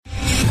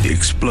the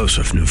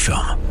explosive new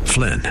film,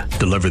 Flynn,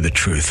 Deliver the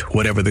Truth,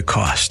 Whatever the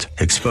Cost,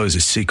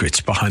 exposes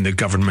secrets behind the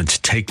government's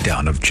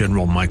takedown of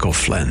General Michael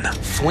Flynn.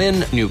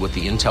 Flynn knew what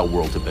the intel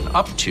world had been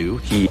up to.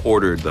 He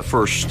ordered the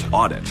first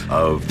audit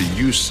of the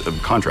use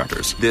of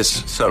contractors.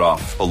 This set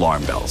off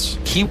alarm bells.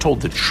 He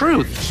told the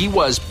truth. He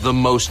was the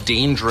most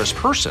dangerous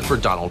person for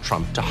Donald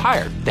Trump to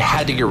hire. They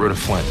had to get rid of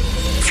Flynn.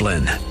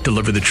 Flynn,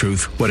 Deliver the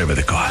Truth, Whatever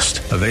the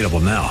Cost. Available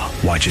now.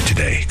 Watch it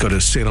today. Go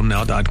to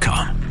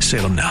salemnow.com.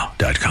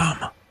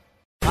 salemnow.com.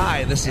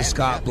 Hi, this is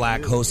Scott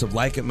Black, host of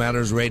Like It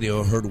Matters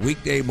Radio, heard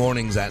weekday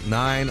mornings at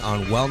 9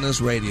 on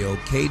Wellness Radio,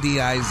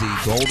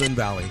 KDIZ, Golden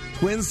Valley,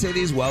 Twin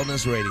Cities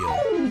Wellness Radio.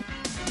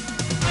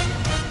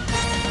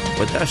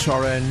 With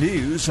SRN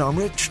News, I'm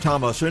Rich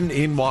Thomason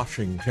in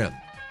Washington.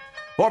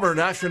 Former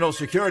National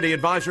Security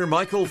Advisor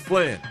Michael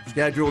Flynn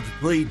scheduled to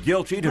plead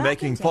guilty to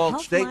making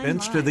false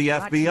statements to the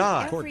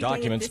FBI. Court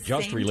documents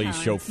just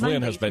released show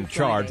Flynn has been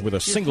charged with a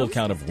single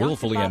count of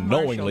willfully and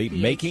knowingly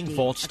making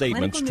false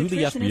statements to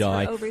the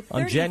FBI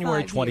on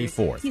January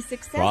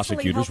 24th.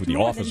 Prosecutors with the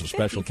Office of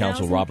Special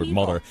Counsel Robert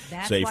Mueller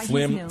say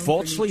Flynn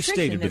falsely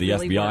stated to the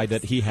FBI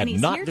that he had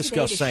not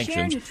discussed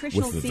sanctions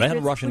with the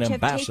then Russian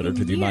ambassador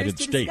to the United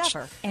States.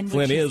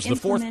 Flynn is the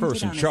fourth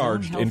person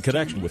charged in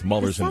connection with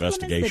Mueller's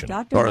investigation.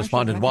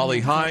 Correspondent Wally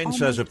Hine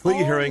says a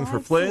plea hearing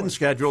for Flynn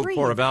scheduled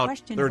for about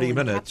 30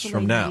 minutes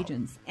from now.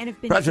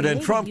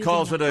 President Trump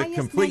calls it a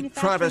complete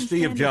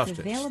travesty of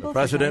justice. The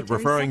president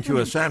referring to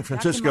a San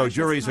Francisco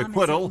jury's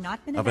acquittal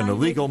of an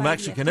illegal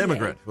Mexican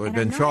immigrant who had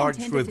been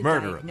charged with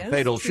murder in the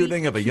fatal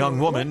shooting of a young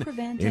woman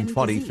in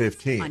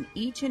 2015.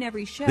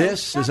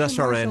 This is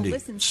SRN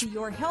News.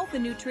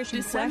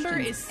 December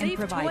is Safe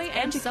Toy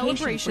and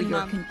Celebration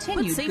Month.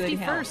 Put safety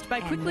first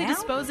by quickly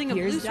disposing of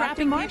loose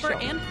wrapping paper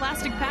and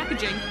plastic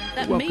packaging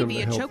that may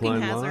be a choking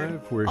hazard.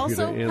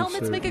 Also,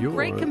 helmets make a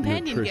great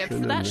companion gift for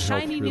that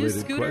shiny new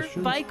scooter,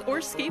 bike, or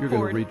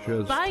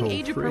skateboard. Buying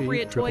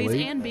age-appropriate toys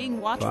and being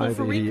watchful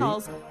for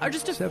recalls are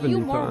just a few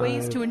more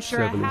ways to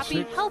ensure a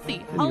happy,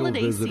 healthy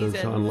holiday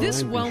season.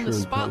 This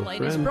Wellness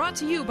Spotlight is brought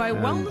to you by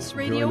Wellness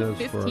Radio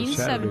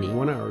 1570.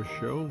 One-hour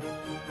show.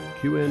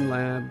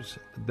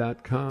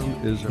 QNLabs.com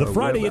is the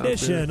Friday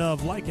edition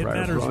of Like It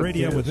Matters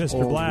Radio with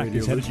Mr. Black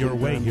is headed your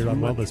way here on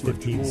Wellness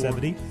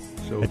 1570.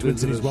 At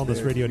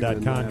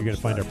TwinCitiesWellnessRadio.com, you're going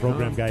to find our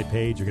program guide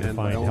page. You're going to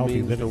find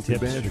healthy living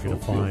tips. You're going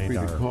to find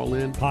our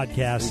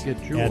podcasts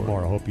and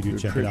more. I hope you do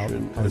check it out.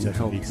 Always have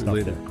some neat stuff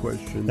there.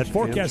 That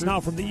forecast now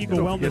from the Eagle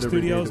Wellness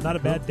Studios. Not a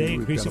bad day.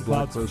 Increasing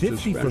clouds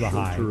 50 for the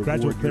high.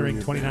 Gradual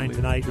clearing 29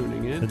 tonight.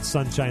 And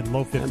sunshine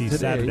low 50s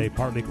Saturday.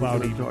 Partly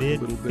cloudy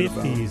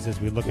mid-50s as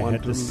we look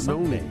ahead to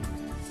Sunday.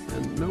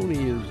 And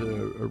Noni is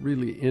a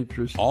really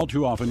interesting... All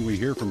too often we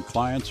hear from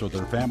clients or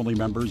their family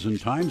members in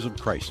times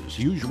of crisis,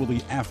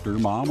 usually after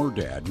mom or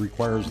dad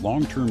requires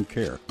long-term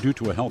care due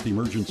to a health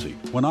emergency,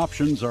 when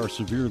options are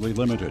severely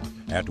limited.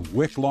 At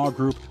Wick Law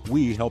Group,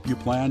 we help you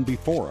plan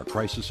before a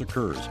crisis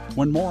occurs,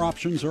 when more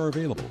options are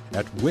available.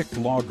 At Wick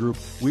Law Group,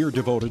 we are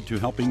devoted to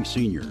helping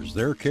seniors,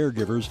 their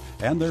caregivers,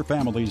 and their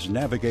families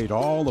navigate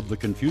all of the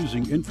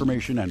confusing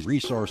information and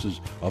resources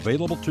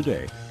available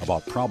today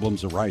about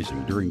problems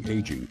arising during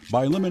aging.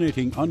 By eliminating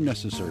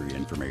unnecessary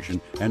information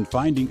and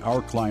finding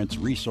our clients'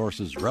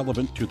 resources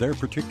relevant to their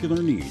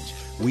particular needs,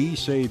 we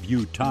save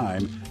you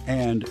time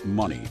and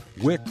money.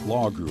 Wick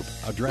Law Group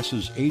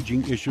addresses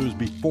aging issues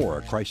before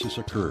a crisis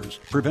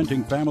occurs,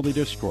 preventing family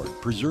discord,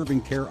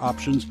 preserving care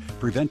options,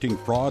 preventing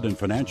fraud and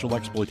financial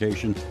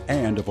exploitation,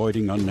 and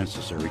avoiding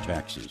unnecessary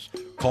taxes.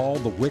 Call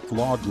the Wick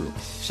Law Group,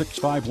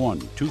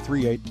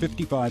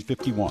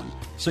 651-238-5551,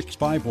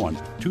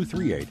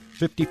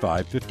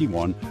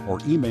 651-238-5551, or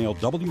email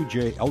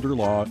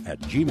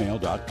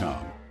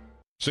wjelderlaw@gmail.com.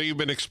 So you've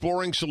been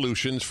exploring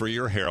solutions for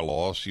your hair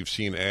loss. You've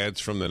seen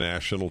ads from the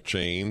national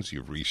chains.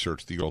 You've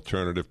researched the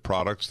alternative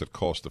products that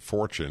cost a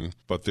fortune,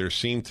 but there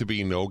seem to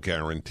be no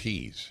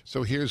guarantees.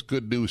 So here's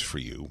good news for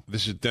you.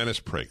 This is Dennis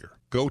Prager.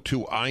 Go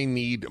to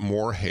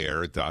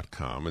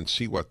INeedMoreHair.com and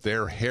see what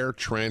their hair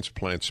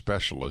transplant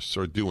specialists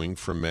are doing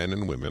for men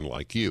and women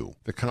like you.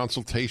 The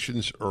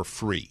consultations are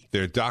free.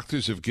 Their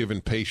doctors have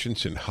given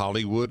patients in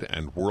Hollywood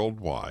and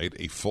worldwide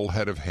a full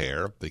head of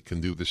hair. They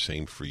can do the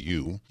same for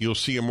you. You'll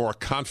see a more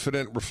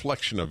confident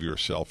reflection of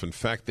yourself. In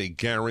fact, they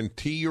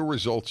guarantee your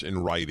results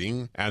in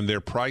writing, and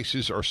their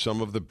prices are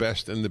some of the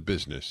best in the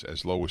business,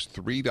 as low as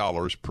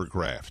 $3 per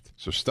graft.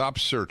 So stop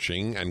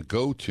searching and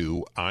go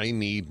to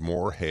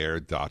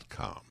INeedMoreHair.com.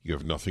 You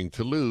have nothing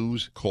to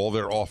lose. Call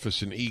their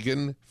office in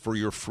Eagan for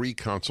your free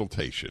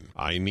consultation.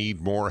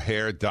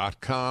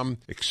 INeedMoreHair.com.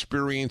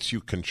 Experience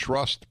you can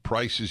trust,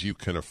 prices you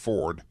can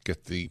afford.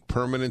 Get the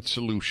permanent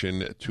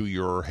solution to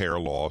your hair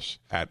loss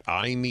at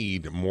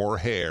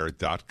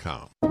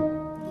INeedMoreHair.com.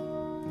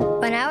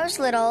 When I was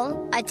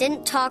little, I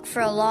didn't talk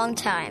for a long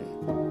time.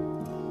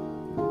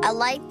 I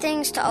liked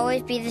things to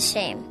always be the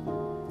same.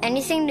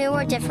 Anything new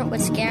or different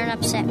would scare and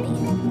upset me.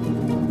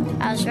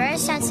 I was very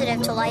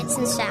sensitive to lights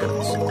and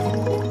sounds.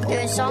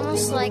 It was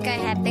almost like I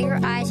had bigger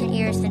eyes and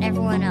ears than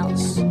everyone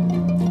else.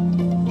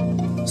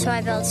 So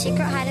I built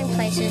secret hiding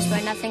places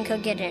where nothing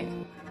could get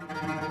in.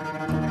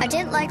 I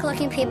didn't like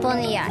looking people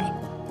in the eye.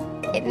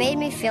 It made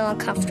me feel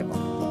uncomfortable.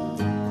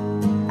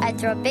 I'd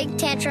throw big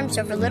tantrums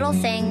over little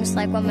things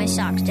like when my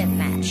socks didn't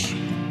match.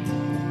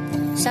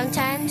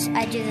 Sometimes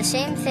I'd do the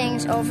same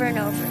things over and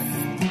over.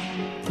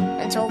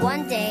 Until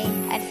one day,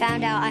 I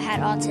found out I had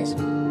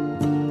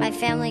autism. My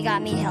family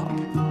got me help.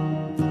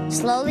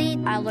 Slowly,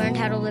 I learned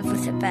how to live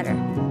with it better.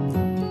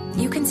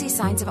 You can see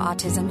signs of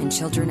autism in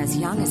children as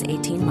young as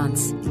 18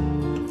 months.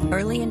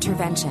 Early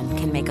intervention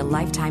can make a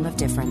lifetime of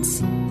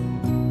difference.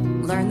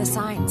 Learn the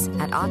signs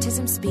at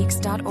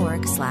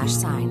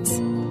autismspeaks.org/signs.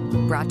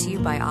 Brought to you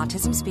by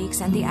Autism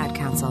Speaks and the Ad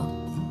Council.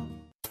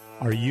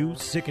 Are you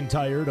sick and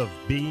tired of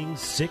being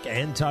sick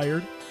and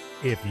tired?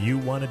 If you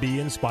want to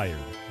be inspired,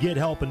 get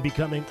help in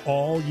becoming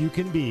all you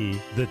can be,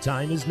 the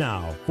time is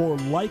now for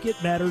Like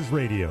It Matters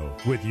Radio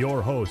with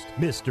your host,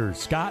 Mr.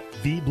 Scott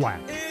V.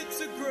 Black. It's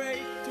a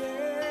great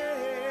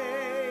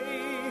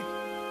day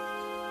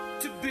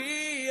to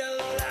be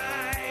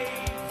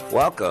alive.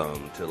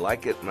 Welcome to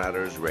Like It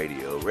Matters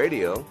Radio.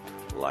 Radio,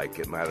 like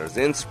it matters,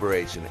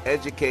 inspiration,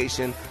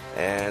 education,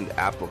 and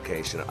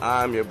application.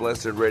 I'm your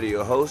blessed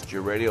radio host,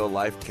 your radio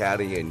life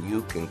caddy, and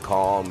you can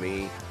call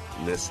me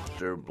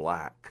Mr.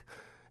 Black.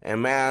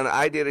 And man,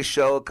 I did a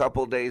show a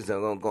couple of days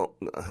ago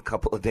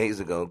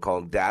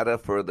called Data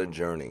for the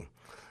Journey.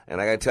 And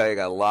I got to tell you, I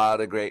got a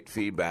lot of great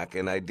feedback.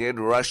 And I did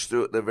rush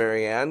through at the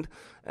very end.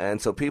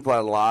 And so people had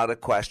a lot of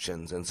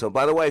questions. And so,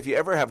 by the way, if you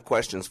ever have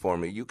questions for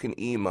me, you can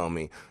email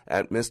me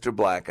at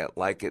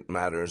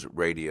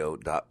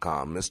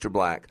mrblack@likeitmattersradio.com. Mr.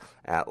 Black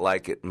at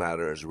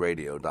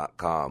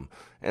likeitmattersradio.com.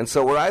 And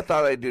so what I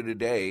thought I'd do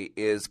today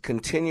is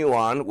continue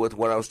on with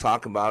what I was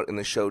talking about in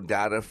the show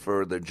Data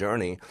for the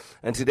Journey.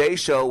 And today's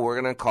show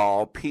we're going to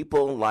call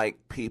People Like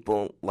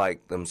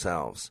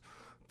Themselves.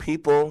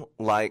 People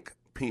like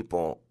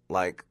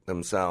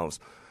themselves.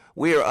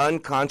 We are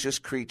unconscious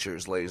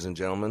creatures, ladies and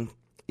gentlemen.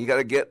 You got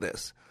to get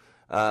this.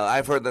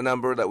 I've heard the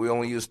number that we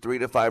only use 3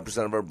 to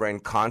 5% of our brain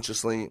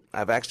consciously.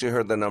 I've actually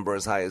heard the number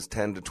as high as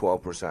 10 to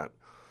 12%.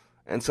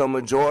 And so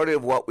majority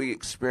of what we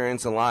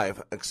experience in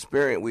life,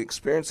 we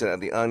experience it at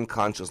the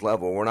unconscious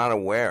level. We're not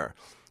aware.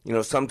 You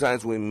know,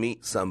 sometimes we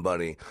meet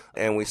somebody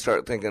and we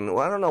start thinking,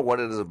 well, I don't know what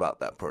it is about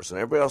that person.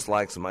 Everybody else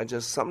likes them.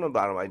 Something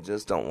about them, I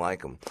just don't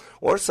like them.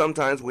 Or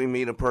sometimes we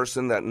meet a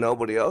person that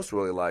nobody else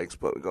really likes,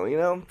 but we go, you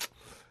know,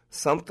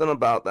 something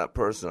about that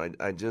person,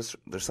 there's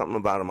something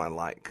about them I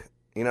like.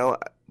 You know,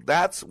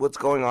 that's what's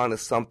going on, is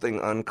something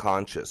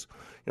unconscious.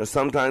 You know,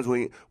 sometimes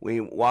we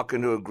walk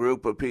into a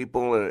group of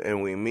people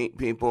and we meet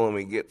people and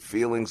we get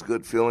feelings,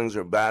 good feelings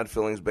or bad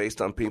feelings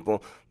based on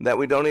people that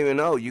we don't even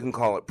know. You can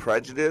call it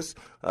prejudice.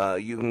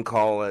 You can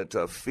call it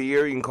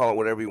fear. You can call it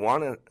whatever you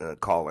want to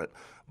call it.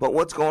 But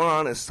what's going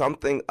on is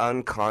something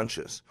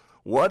unconscious.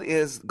 What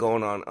is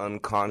going on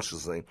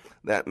unconsciously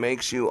that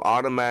makes you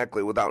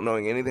automatically, without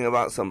knowing anything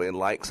about somebody,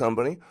 like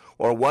somebody?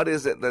 Or what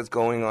is it that's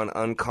going on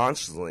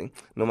unconsciously,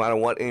 no matter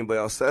what anybody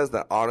else says,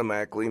 that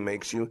automatically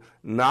makes you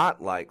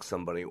not like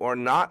somebody or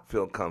not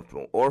feel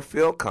comfortable or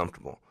feel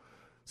comfortable?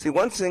 See,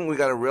 one thing we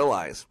got to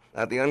realize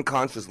at the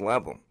unconscious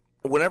level,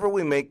 whenever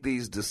we make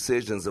these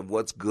decisions of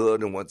what's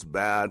good and what's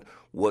bad,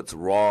 what's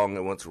wrong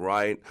and what's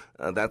right,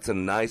 that's a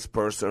nice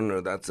person or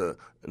that's a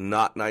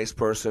not nice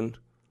person,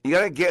 you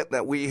got to get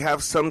that we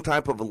have some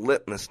type of a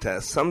litmus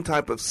test, some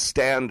type of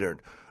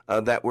standard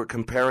that we're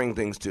comparing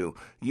things to.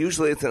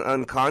 Usually it's an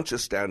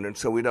unconscious standard,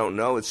 so we don't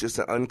know. It's just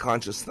an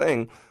unconscious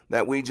thing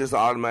that we just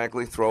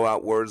automatically throw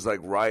out words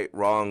like right,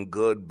 wrong,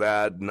 good,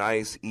 bad,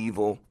 nice,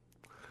 evil.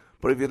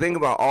 But if you think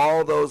about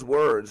all those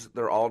words,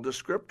 they're all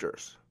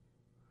descriptors.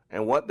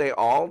 And what they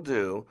all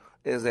do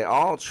is they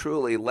all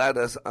truly let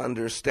us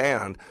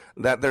understand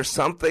that there's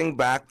something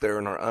back there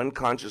in our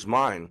unconscious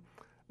mind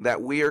that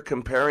we are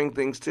comparing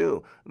things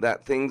to,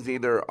 that things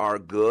either are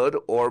good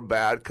or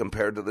bad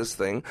compared to this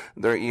thing.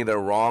 They're either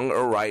wrong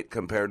or right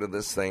compared to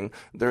this thing.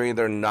 They're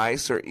either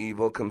nice or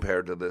evil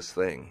compared to this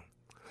thing.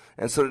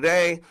 And so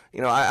today,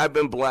 you know, I've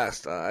been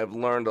blessed. I've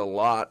learned a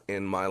lot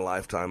in my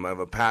lifetime. I have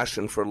a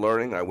passion for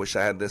learning. I wish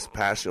I had this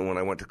passion when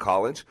I went to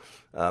college.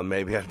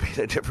 Maybe I'd be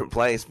in a different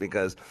place,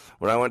 because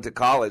when I went to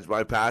college,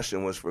 my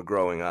passion was for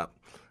growing up.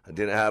 I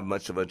didn't have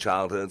much of a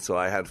childhood, so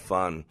I had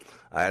fun.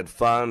 I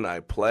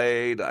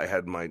played, I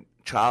had my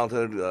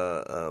childhood,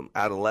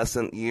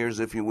 adolescent years,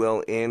 if you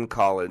will, in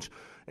college.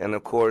 And,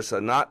 of course,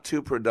 not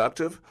too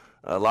productive,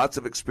 lots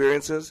of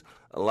experiences,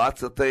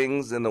 lots of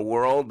things in the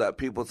world that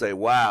people say,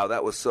 wow,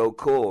 that was so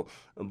cool.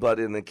 But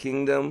in the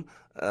kingdom,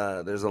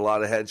 there's a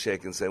lot of head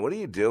shaking saying, what are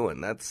you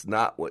doing? That's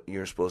not what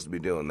you're supposed to be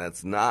doing.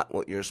 That's not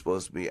what you're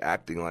supposed to be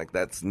acting like.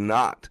 That's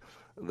not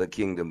the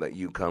kingdom that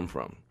you come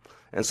from.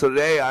 And so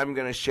today I'm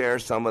going to share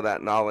some of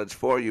that knowledge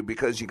for you,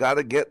 because you got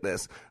to get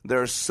this.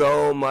 There's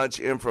so much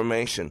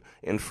information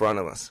in front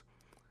of us.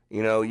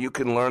 You know, you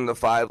can learn the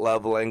 5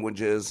 love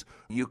languages.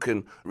 You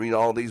can read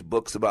all these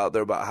books about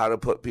how to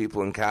put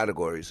people in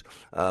categories.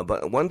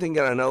 But one thing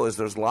you got to know is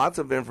there's lots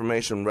of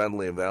information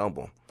readily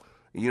available.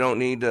 You don't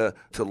need to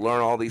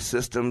learn all these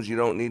systems. You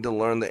don't need to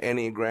learn the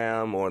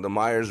Enneagram or the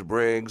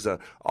Myers-Briggs.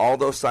 All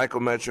those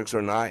psychometrics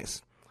are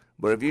nice.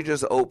 But if you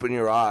just open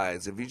your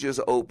eyes, if you just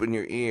open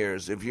your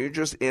ears, if you're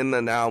just in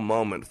the now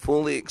moment,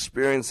 fully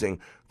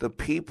experiencing the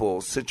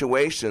people,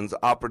 situations,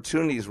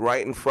 opportunities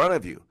right in front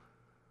of you,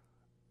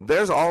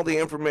 there's all the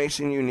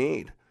information you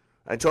need.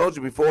 I told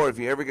you before, if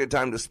you ever get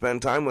time to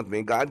spend time with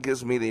me, God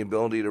gives me the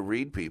ability to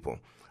read people.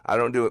 I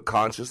don't do it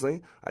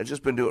consciously. I've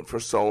just been doing it for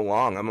so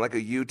long. I'm like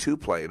a U2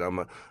 plate.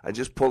 I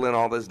just pull in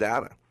all this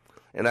data.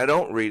 And I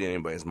don't read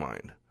anybody's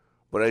mind.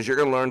 But as you're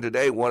going to learn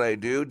today, what I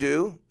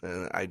do,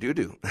 and I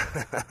do,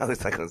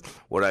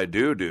 what I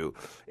do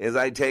is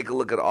I take a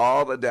look at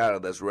all the data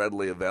that's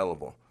readily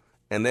available.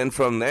 And then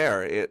from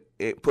there,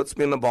 it puts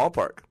me in the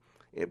ballpark.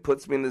 It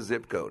puts me in the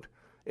zip code.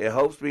 It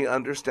helps me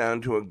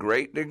understand to a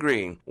great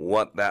degree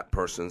what that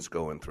person's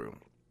going through.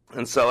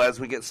 And so as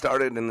we get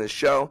started in this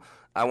show,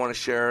 I want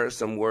to share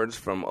some words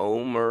from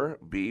Omer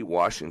B.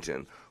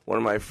 Washington. One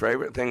of my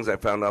favorite things I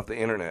found off the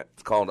internet.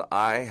 It's called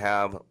I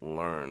Have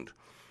Learned.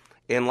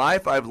 In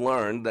life, I've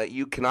learned that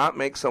you cannot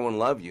make someone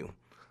love you.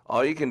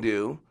 All you can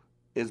do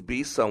is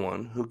be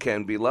someone who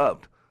can be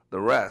loved. The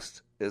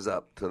rest is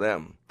up to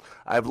them.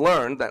 I've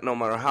learned that no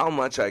matter how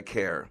much I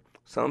care,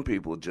 some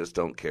people just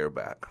don't care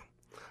back.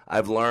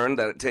 I've learned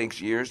that it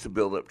takes years to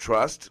build up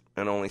trust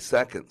and only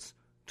seconds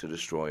to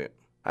destroy it.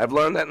 I've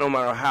learned that no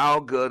matter how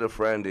good a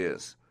friend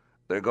is,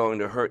 they're going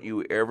to hurt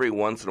you every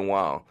once in a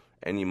while,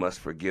 and you must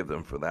forgive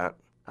them for that.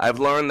 I've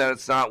learned that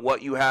it's not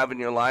what you have in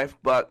your life,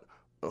 but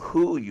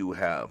who you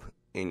have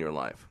in your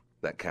life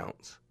that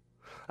counts.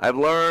 I've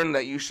learned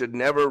that you should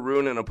never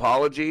ruin an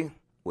apology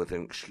with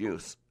an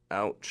excuse.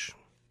 Ouch.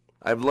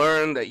 I've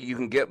learned that you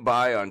can get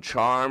by on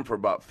charm for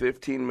about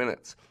 15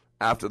 minutes.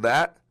 After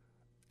that,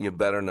 you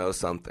better know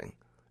something.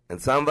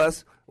 And some of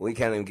us, we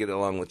can't even get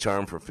along with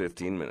charm for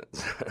 15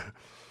 minutes.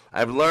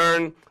 I've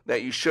learned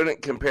that you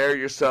shouldn't compare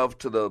yourself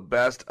to the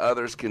best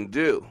others can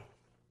do.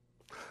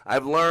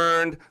 I've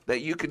learned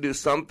that you can do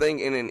something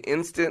in an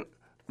instant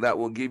that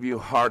will give you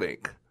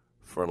heartache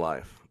for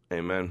life.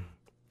 Amen.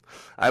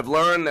 I've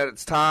learned that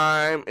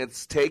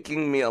it's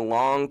taking me a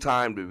long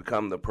time to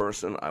become the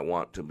person I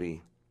want to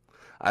be.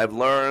 I've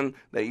learned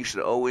that you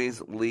should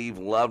always leave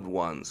loved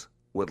ones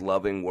with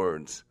loving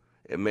words.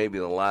 It may be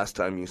the last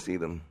time you see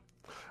them.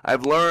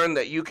 I've learned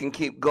that you can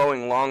keep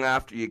going long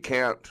after you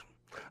can't.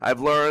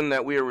 I've learned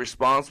that we are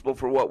responsible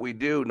for what we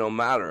do no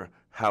matter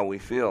how we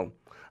feel.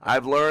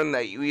 I've learned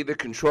that you either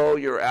control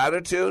your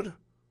attitude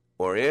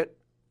or it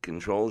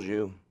controls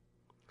you.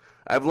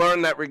 I've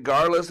learned that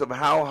regardless of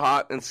how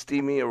hot and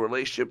steamy a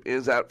relationship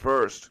is at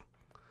first,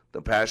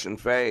 the passion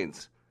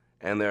fades,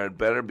 and there had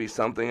better be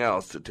something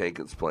else to take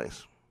its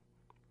place.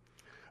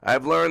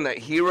 I've learned that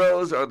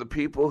heroes are the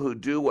people who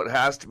do what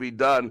has to be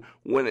done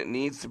when it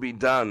needs to be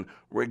done,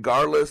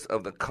 regardless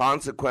of the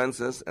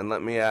consequences, and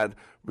let me add,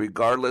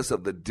 regardless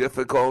of the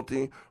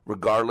difficulty,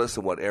 regardless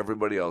of what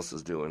everybody else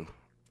is doing.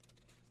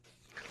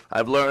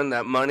 I've learned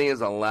that money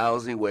is a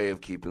lousy way of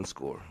keeping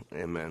score.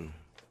 Amen.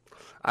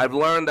 I've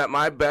learned that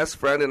my best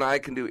friend and I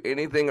can do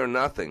anything or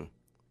nothing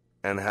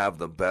and have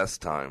the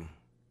best time.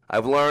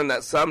 I've learned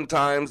that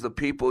sometimes the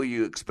people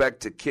you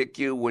expect to kick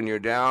you when you're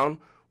down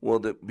will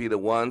be the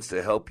ones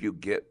to help you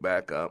get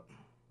back up.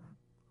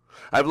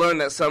 I've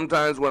learned that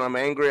sometimes when I'm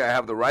angry, I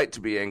have the right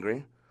to be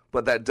angry,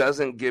 but that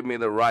doesn't give me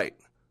the right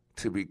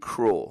to be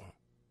cruel.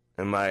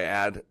 And might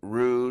add,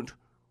 rude,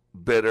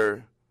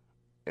 bitter,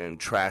 and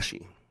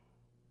trashy.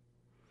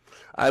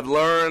 I've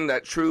learned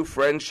that true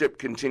friendship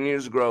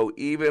continues to grow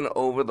even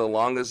over the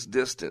longest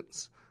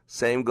distance.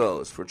 Same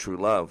goes for true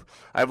love.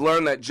 I've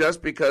learned that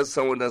just because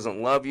someone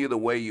doesn't love you the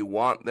way you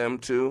want them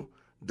to,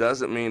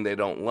 doesn't mean they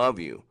don't love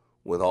you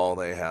with all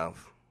they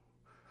have.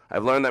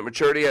 I've learned that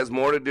maturity has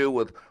more to do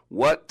with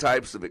what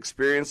types of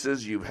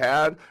experiences you've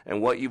had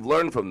and what you've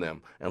learned from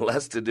them, and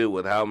less to do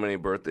with how many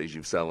birthdays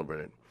you've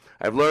celebrated.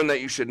 I've learned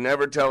that you should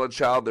never tell a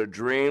child their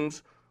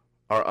dreams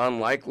are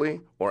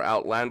unlikely or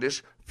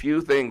outlandish.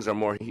 Few things are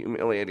more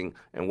humiliating,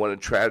 and what a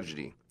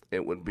tragedy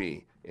it would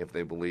be if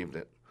they believed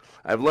it.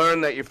 I've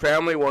learned that your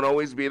family won't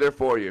always be there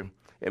for you.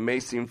 It may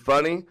seem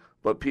funny,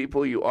 but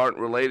people you aren't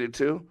related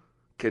to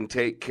can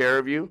take care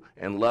of you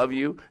and love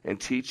you and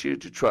teach you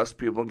to trust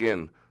people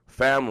again.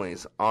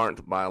 Families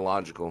aren't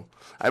biological.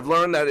 I've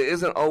learned that it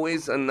isn't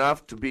always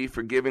enough to be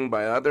forgiving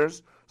by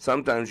others.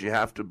 Sometimes you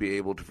have to be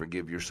able to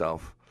forgive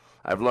yourself.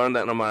 I've learned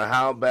that no matter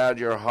how bad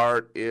your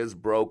heart is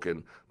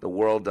broken, the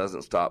world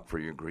doesn't stop for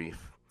your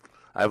grief.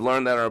 I've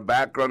learned that our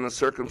background and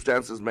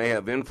circumstances may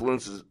have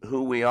influenced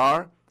who we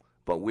are,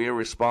 but we are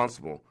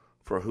responsible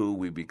for who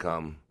we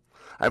become.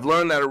 I've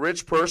learned that a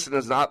rich person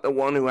is not the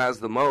one who has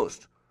the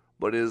most,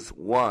 but is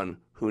one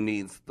who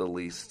needs the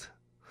least.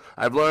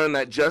 I've learned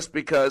that just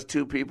because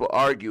two people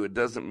argue, it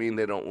doesn't mean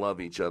they don't love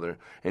each other.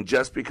 And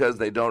just because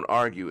they don't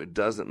argue, it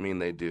doesn't mean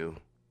they do.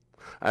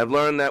 I've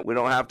learned that we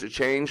don't have to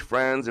change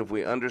friends if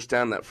we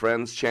understand that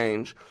friends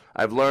change.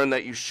 I've learned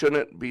that you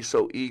shouldn't be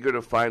so eager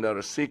to find out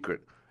a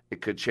secret.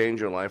 It could change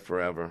your life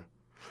forever.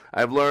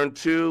 I've learned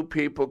two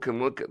people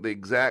can look at the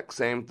exact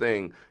same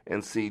thing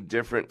and see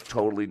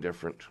totally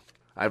different.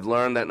 I've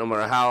learned that no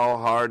matter how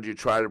hard you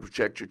try to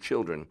protect your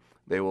children,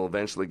 they will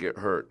eventually get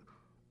hurt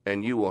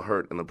and you will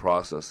hurt in the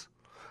process.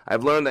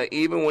 I've learned that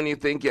even when you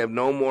think you have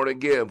no more to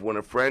give, when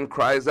a friend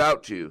cries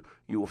out to you,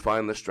 you will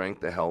find the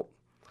strength to help.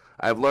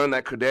 I've learned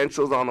that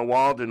credentials on the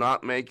wall do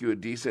not make you a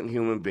decent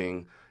human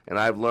being, and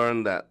I've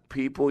learned that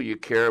people you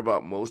care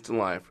about most in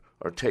life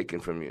are taken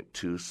from you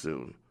too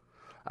soon.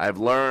 I've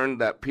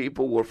learned that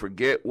people will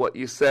forget what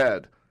you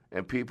said,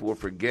 and people will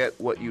forget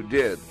what you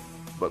did,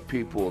 but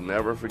people will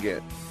never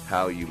forget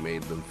how you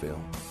made them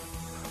feel.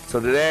 So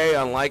today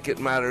on Like It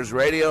Matters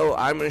Radio,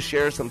 I'm going to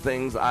share some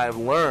things I've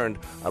learned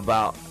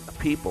about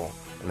people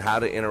and how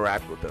to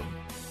interact with them.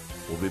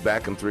 We'll be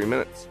back in 3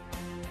 minutes.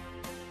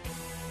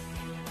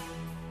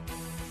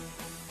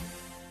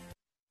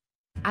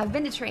 I've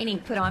been to training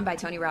put on by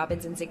Tony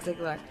Robbins and Zig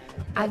Ziglar.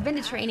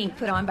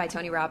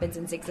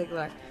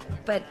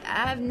 But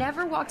I've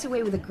never walked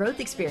away with a growth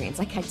experience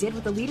like I did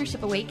with the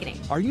Leadership Awakening.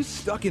 Are you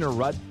stuck in a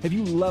rut? Have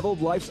you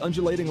leveled life's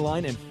undulating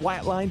line and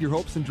flatlined your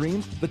hopes and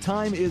dreams? The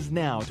time is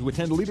now to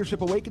attend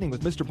Leadership Awakening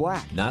with Mr.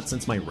 Black. Not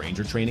since my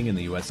Ranger training in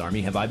the U.S.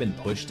 Army have I been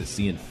pushed to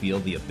see and feel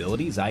the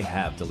abilities I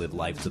have to live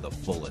life to the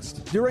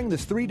fullest. During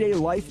this 3-day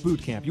life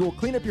boot camp, you will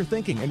clean up your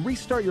thinking and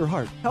restart your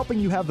heart, helping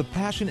you have the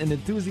passion and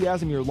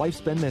enthusiasm your life's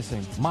been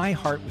missing. My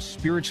heart was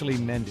spiritually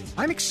mended.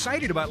 I'm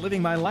excited about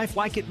living my life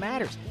like it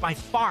matters. By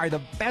far the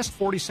best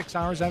 46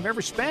 hours I've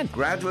ever spent.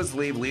 Graduates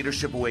leave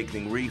Leadership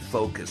Awakening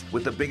refocused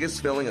with the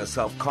biggest feeling of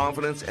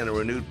self-confidence and a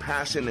renewed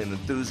passion and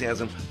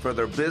enthusiasm for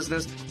their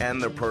business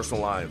and their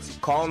personal lives.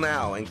 Call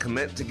now and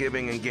commit to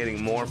giving and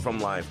getting more from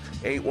life.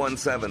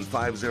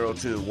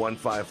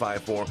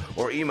 817-502-1554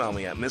 or email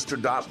me at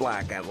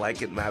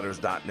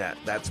mr.black@likeitmatters.net.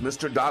 That's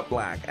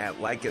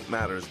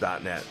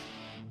mr.black@likeitmatters.net.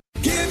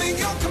 Giving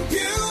your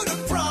computer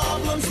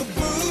problems the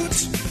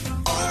boot.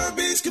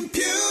 Arby's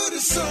Computer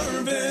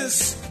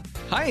Service.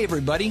 Hi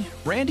everybody,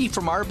 Randy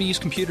from RB's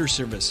Computer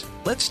Service.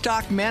 Let's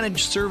talk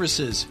managed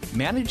services.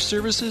 Managed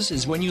services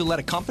is when you let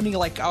a company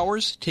like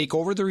ours take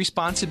over the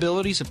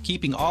responsibilities of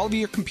keeping all of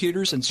your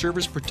computers and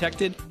servers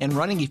protected and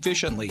running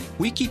efficiently.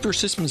 We keep your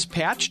systems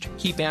patched,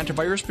 keep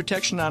antivirus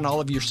protection on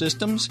all of your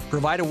systems,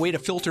 provide a way to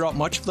filter out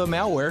much of the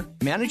malware,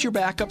 manage your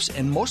backups,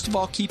 and most of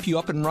all keep you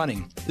up and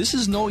running. This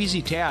is no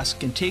easy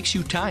task and takes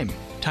you time.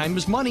 Time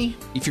is money.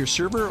 If your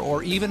server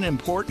or even an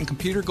important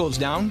computer goes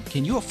down,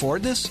 can you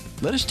afford this?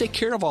 Let us take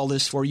care of all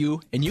this for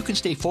you, and you can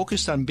stay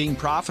focused on being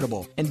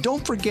profitable. And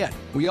don't forget,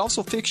 we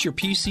also fix your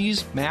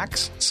PCs,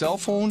 Macs, cell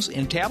phones,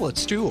 and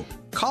tablets too.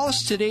 Call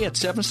us today at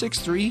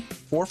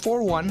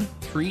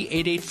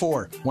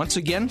 763-441-3884. Once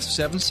again,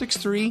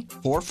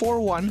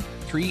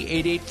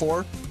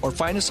 763-441-3884, or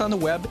find us on the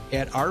web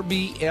at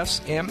rbsmn.com.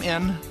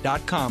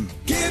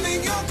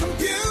 Giving your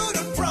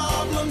computer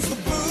problems the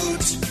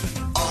boot.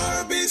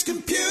 Arby's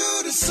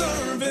Computer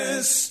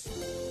Service.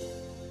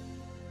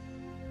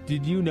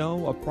 Did you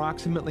know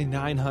approximately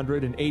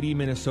 980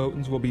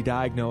 Minnesotans will be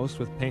diagnosed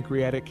with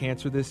pancreatic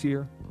cancer this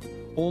year?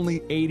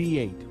 Only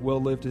 88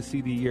 will live to see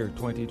the year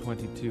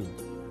 2022.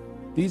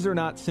 These are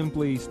not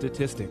simply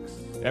statistics.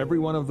 Every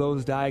one of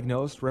those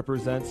diagnosed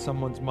represents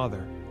someone's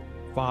mother,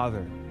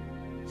 father,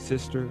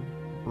 sister,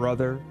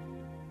 brother,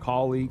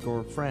 colleague,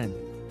 or friend.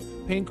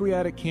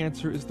 Pancreatic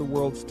cancer is the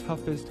world's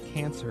toughest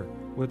cancer,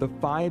 with a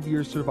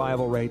 5-year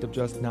survival rate of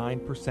just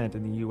 9%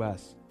 in the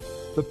U.S.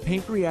 The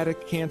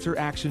Pancreatic Cancer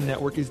Action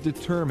Network is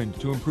determined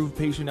to improve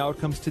patient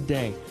outcomes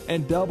today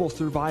and double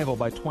survival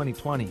by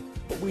 2020.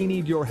 But we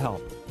need your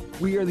help.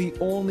 We are the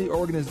only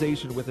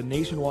organization with a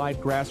nationwide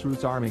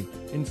grassroots army,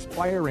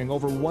 inspiring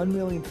over 1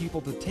 million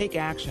people to take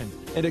action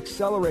and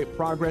accelerate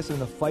progress in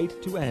the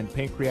fight to end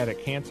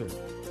pancreatic cancer.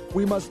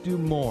 We must do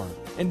more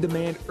and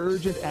demand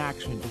urgent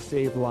action to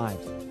save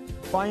lives.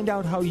 Find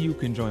out how you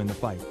can join the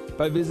fight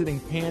by visiting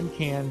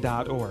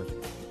pancan.org.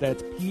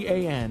 That's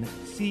PANCAN.org.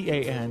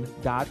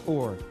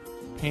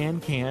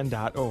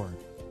 pancan.org.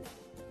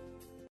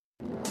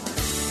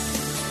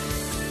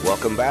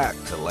 Welcome back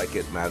to Like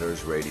It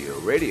Matters Radio.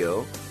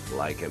 Radio,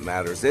 like it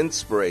matters,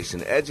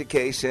 inspiration,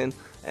 education,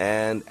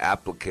 and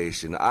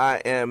application. I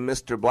am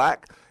Mr.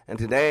 Black, and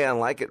today on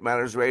Like It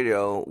Matters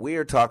Radio, we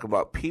are talking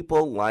about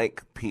people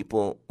like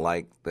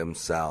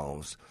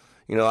themselves.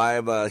 You know, I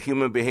am a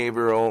human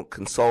behavioral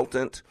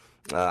consultant.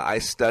 I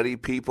study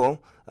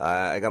people.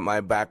 I got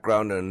my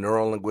background in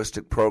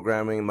neuro-linguistic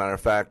programming. Matter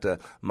of fact,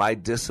 my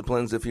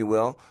disciplines, if you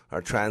will,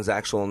 are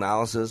transactional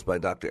analysis by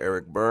Dr.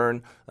 Eric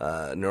Byrne,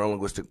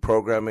 neuro-linguistic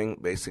programming,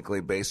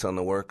 basically based on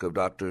the work of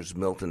Drs.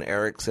 Milton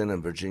Erickson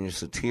and Virginia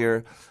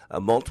Satir,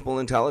 multiple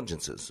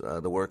intelligences,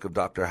 the work of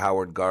Dr.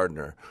 Howard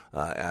Gardner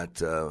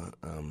at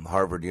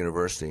Harvard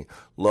University,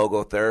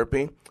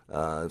 logotherapy.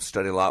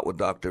 Studied a lot with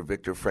Dr.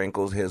 Viktor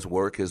Frankl, his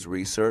work, his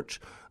research.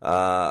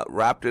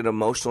 Rapid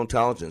emotional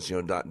intelligence, you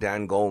know,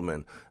 Dan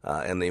Goldman,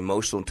 and the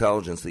emotional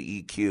intelligence,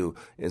 the EQ,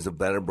 is a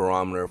better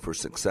barometer for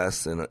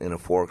success in a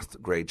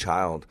fourth grade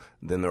child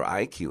than their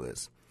IQ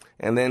is.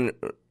 And then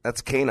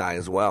that's CANI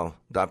as well.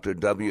 Dr.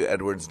 W.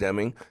 Edwards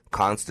Deming,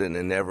 Constant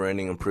and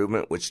Never-Ending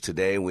Improvement, which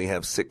today we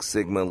have Six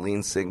Sigma,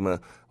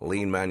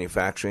 Lean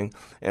Manufacturing,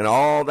 and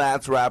all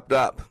that's wrapped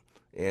up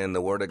in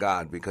the Word of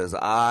God, because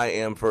I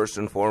am first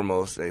and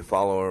foremost a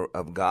follower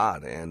of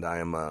God, and I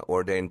am an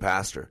ordained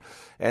pastor.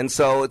 And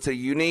so it's a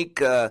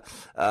unique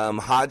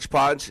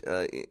hodgepodge,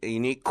 a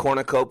unique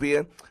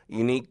cornucopia,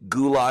 unique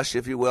goulash,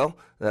 if you will,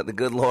 that the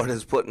good Lord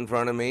has put in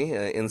front of me,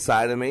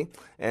 inside of me.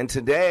 And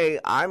today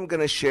I'm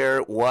going to share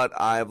what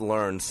I've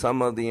learned,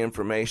 some of the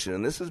information.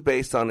 And this is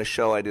based on a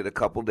show I did a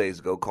couple days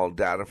ago called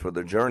Data for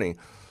the Journey,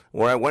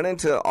 where I went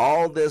into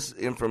all this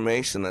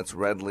information that's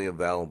readily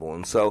available.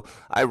 And so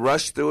I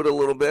rushed through it a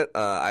little bit.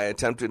 I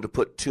attempted to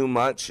put too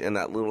much in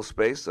that little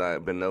space.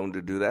 I've been known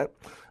to do that.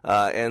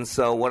 And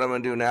so what I'm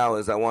going to do now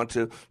is I want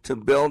to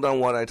build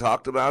on what I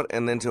talked about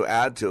and then to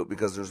add to it,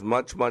 because there's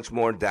much, much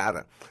more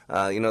data.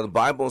 The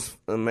Bible's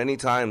many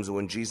times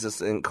when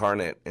Jesus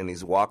incarnate and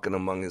he's walking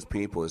among his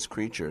people, his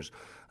creatures,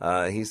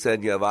 he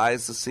said, you have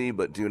eyes to see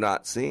but do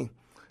not see.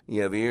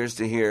 You have ears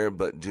to hear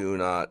but do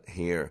not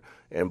hear.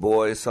 And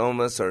boy, some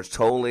of us are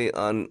totally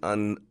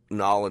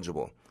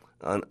unknowledgeable,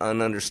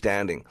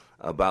 ununderstanding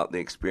about the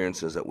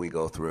experiences that we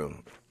go through.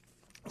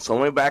 So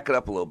let me back it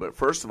up a little bit.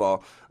 First of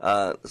all,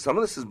 some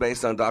of this is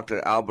based on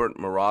Dr. Albert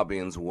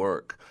Mehrabian's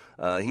work.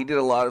 He did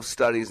a lot of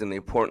studies in the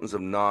importance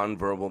of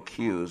nonverbal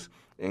cues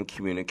in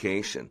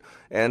communication.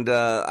 And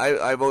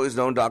I've always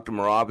known Dr.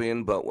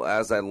 Mehrabian, but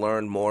as I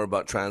learned more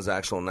about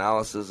transactional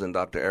analysis and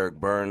Dr. Eric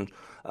Berne,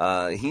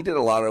 he did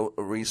a lot of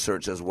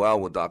research as well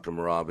with Dr.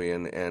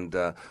 Mehrabian,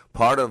 and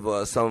part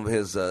of some of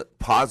his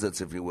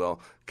posits, if you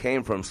will,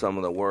 came from some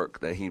of the work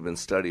that he'd been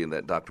studying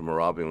that Dr.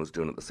 Mehrabian was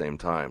doing at the same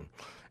time.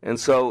 And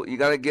so you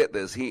got to get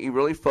this. He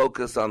really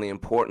focused on the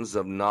importance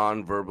of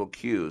nonverbal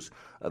cues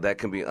that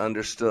can be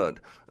understood.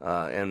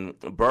 And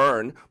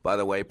Berne, by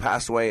the way,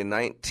 passed away in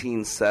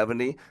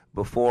 1970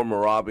 before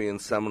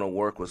Mehrabian's seminal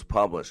work was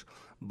published.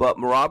 But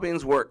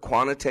Mehrabian's work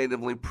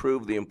quantitatively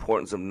proved the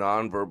importance of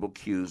nonverbal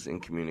cues in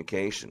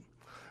communication.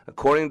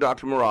 According to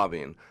Dr.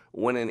 Mehrabian,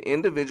 when an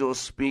individual is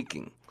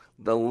speaking,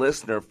 the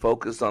listener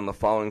focused on the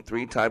following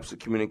three types of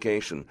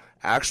communication.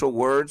 Actual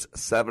words,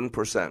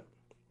 7%.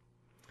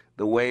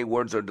 The way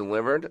words are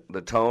delivered,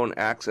 the tone,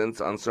 accents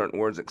on certain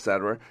words,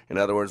 etc. In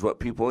other words, what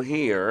people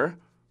hear,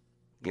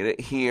 get it,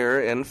 hear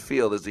and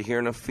feel. There's a hear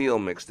and a feel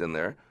mixed in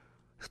there,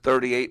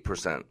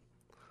 38%.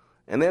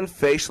 And then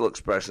facial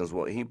expressions,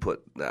 what he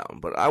put down.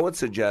 But I would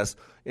suggest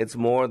it's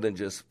more than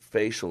just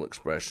facial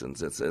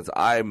expressions. It's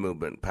eye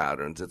movement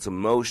patterns, it's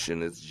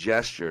emotion, it's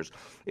gestures.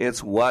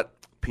 It's what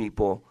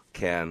people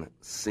can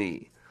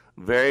see.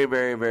 Very,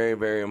 very, very,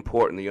 very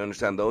important that you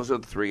understand those are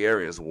the three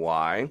areas.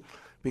 Why?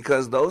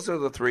 Because those are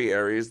the three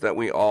areas that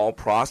we all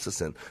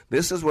process in.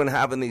 This is when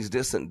having these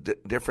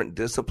different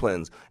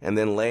disciplines and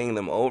then laying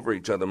them over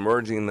each other,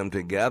 merging them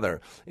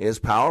together, is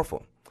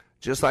powerful.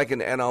 Just like in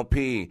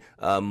NLP,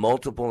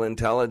 multiple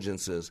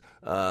intelligences,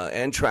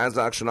 and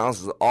transactional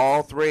analysis,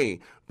 all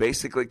three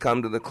basically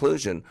come to the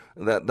conclusion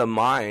that the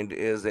mind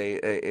is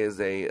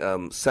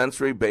a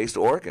sensory-based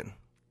organ.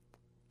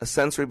 A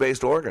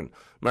sensory-based organ.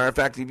 Matter of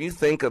fact, if you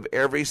think of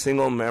every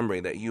single memory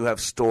that you have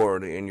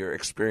stored in your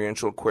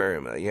experiential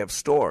aquarium that you have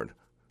stored,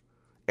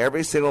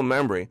 every single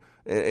memory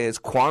is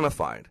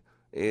quantified,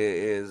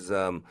 is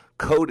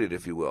coded,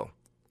 if you will,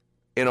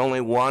 in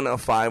only one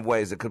of 5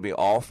 ways. It could be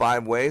all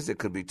 5 ways. It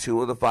could be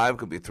 2 of the 5. It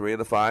could be 3 of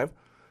the 5.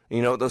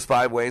 You know what those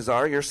 5 ways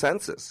are? Your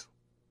senses.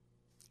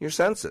 Your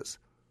senses.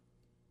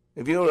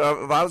 If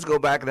I was to go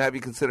back and have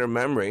you consider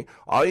memory,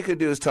 all you could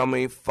do is tell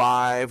me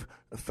 5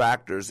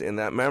 factors in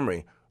that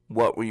memory.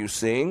 What were you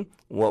seeing?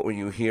 What were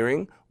you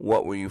hearing?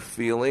 What were you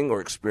feeling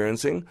or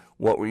experiencing?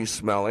 What were you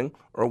smelling?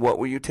 Or what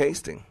were you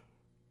tasting?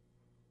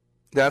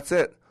 That's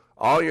it.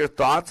 All your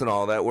thoughts and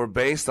all that were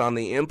based on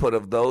the input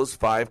of those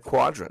 5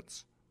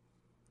 quadrants.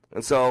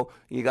 And so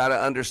you got to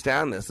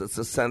understand this. It's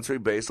a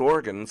sensory-based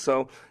organ. And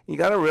so you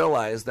got to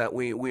realize that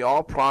we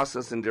all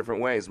process in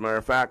different ways. Matter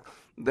of fact,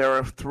 there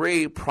are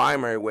 3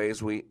 primary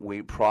ways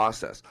we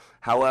process.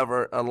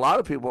 However, a lot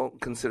of people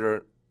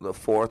consider the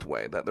 4th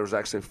way, that there's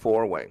actually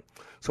 4 ways.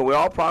 So we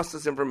all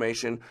process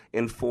information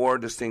in 4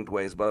 distinct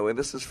ways. By the way,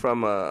 this is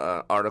from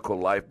an article,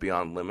 Life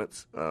Beyond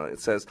Limits.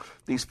 It says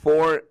these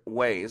 4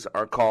 ways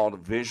are called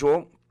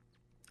visual,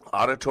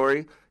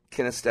 auditory,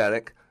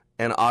 kinesthetic,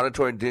 and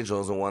auditory digital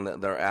is the one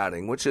that they're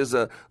adding, which is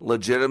a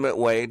legitimate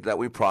way that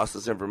we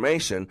process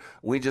information.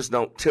 We just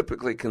don't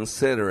typically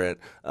consider it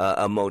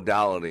a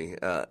modality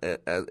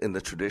in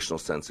the traditional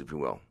sense, if you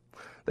will.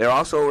 They're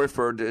also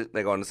referred to,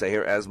 they go on to say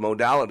here, as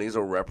modalities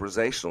or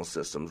representational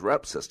systems,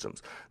 rep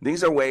systems.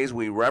 These are ways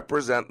we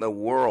represent the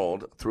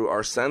world through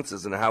our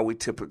senses and how we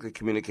typically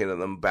communicate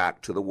them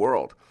back to the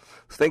world.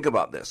 Think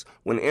about this.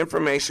 When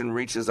information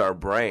reaches our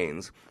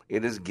brains,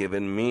 it is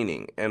given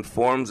meaning and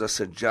forms a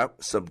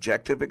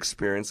subjective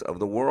experience of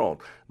the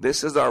world.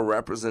 This is our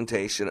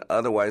representation,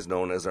 otherwise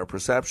known as our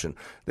perception.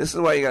 This is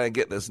why you got to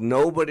get this.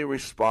 Nobody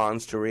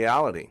responds to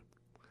reality.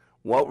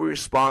 What we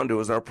respond to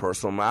is our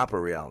personal map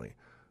of reality.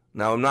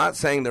 Now, I'm not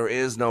saying there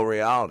is no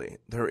reality.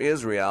 There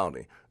is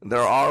reality.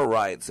 There are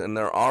rights and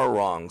there are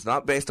wrongs,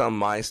 not based on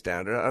my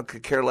standard. I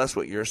could care less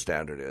what your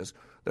standard is.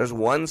 There's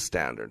one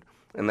standard,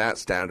 and that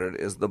standard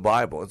is the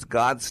Bible. It's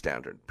God's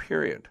standard,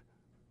 period.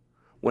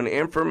 When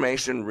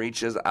information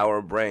reaches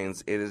our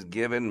brains, it is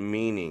given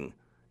meaning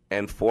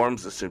and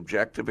forms the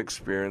subjective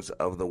experience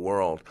of the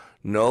world.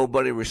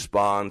 Nobody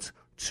responds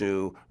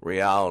to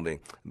reality.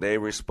 They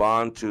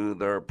respond to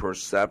their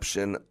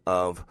perception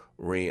of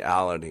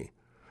reality.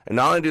 And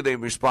not only do they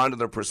respond to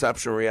their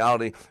perception of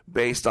reality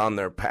based on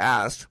their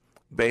past,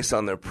 based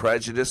on their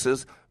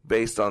prejudices,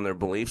 based on their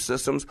belief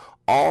systems,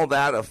 all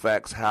that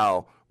affects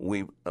how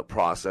we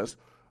process.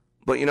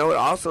 But it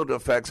also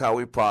affects how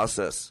we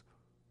process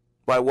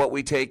by what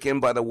we take in,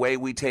 by the way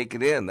we take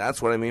it in.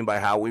 That's what I mean by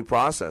how we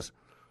process.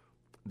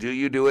 Do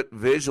you do it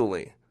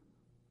visually?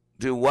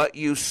 Do what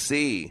you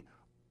see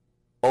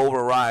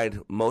override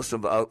most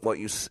of what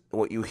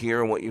you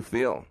hear and what you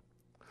feel?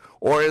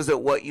 Or is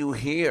it what you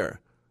hear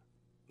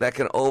that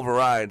can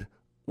override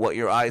what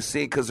your eyes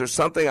see? Because there's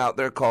something out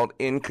there called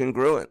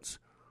incongruence.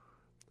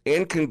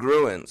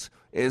 Incongruence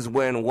is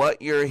when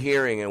what you're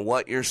hearing and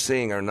what you're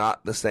seeing are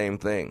not the same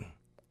thing.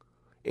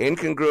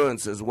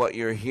 Incongruence is what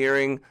you're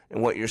hearing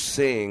and what you're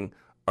seeing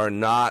are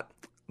not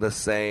the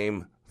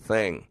same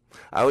thing.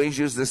 I always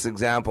use this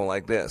example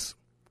like this.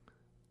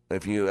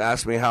 If you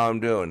ask me how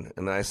I'm doing,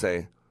 and I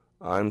say,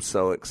 I'm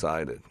so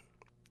excited.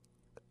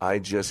 I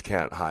just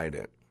can't hide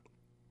it.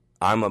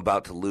 I'm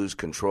about to lose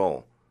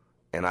control,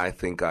 and I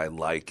think I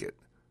like it.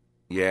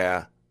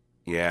 Yeah.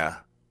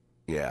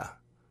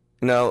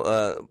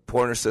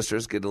 Pointer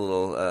Sisters get a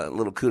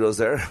little kudos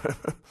there,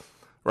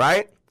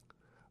 right?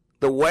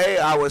 The way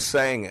I was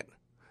saying it,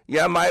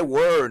 my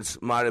words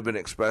might have been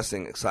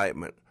expressing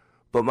excitement,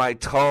 but my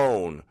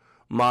tone,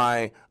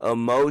 my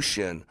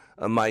emotion,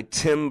 my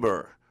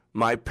timbre,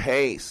 my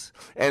pace,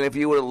 and if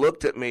you would have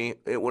looked at me,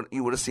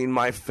 you would have seen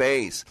my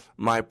face,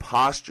 my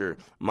posture,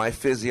 my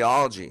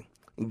physiology.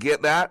 You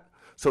get that?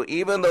 So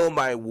even though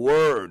my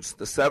words,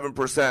 the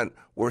 7%,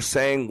 were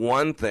saying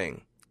one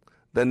thing,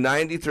 the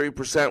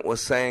 93% was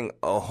saying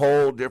a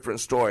whole different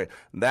story.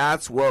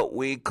 That's what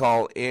we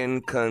call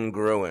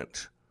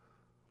incongruent.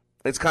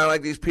 It's kind of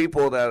like these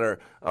people that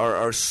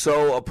are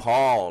so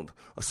appalled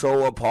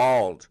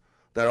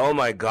that, oh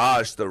my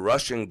gosh, the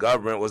Russian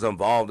government was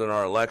involved in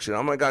our election.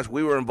 Oh my gosh,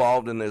 we were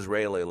involved in the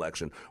Israeli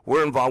election.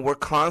 We're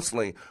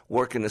constantly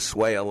working to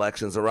sway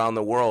elections around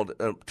the world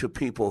to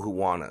people who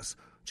want us.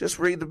 Just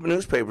read the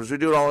newspapers. We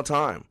do it all the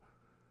time.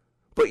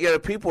 But yet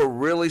if people are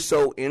really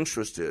so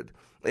interested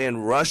in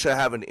Russia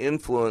having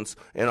influence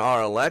in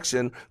our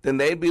election, then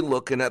they'd be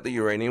looking at the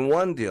Uranium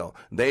One deal.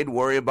 They'd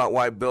worry about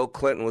why Bill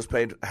Clinton was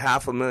paid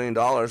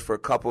 $500,000 for a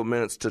couple of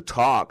minutes to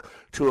talk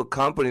to a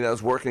company that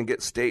was working to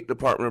get State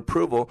Department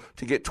approval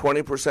to get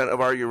 20%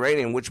 of our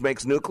uranium, which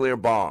makes nuclear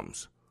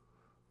bombs.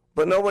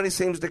 But nobody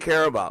seems to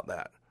care about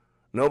that.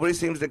 Nobody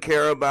seems to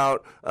care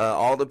about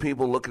all the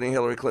people looking at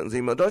Hillary Clinton's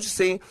email. Don't you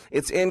see?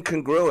 It's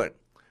incongruent.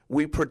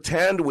 We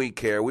pretend we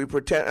care.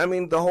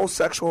 The whole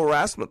sexual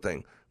harassment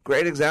thing.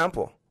 Great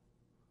example.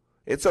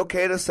 It's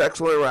okay to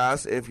sexually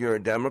harass if you're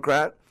a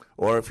Democrat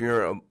or if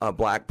you're a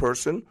black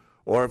person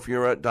or if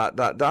you're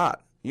a ...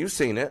 You've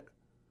seen it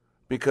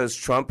because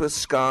Trump is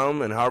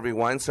scum and Harvey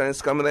Weinstein is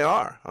scum, and they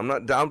are. I'm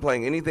not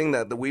downplaying anything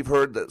that we've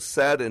heard that's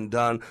said and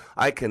done.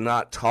 I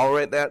cannot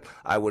tolerate that.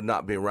 I would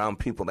not be around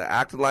people that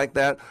acted like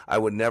that. I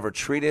would never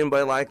treat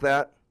anybody like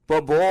that.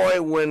 But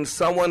boy, when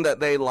someone that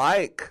they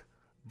like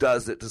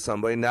does it to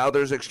somebody, now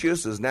there's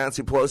excuses.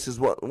 Nancy Pelosi says,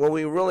 well,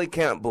 we really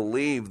can't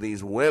believe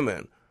these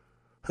women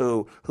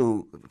who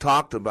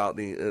talked about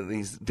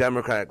these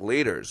Democratic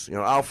leaders.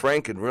 Al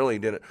Franken really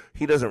didn't.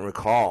 He doesn't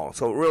recall.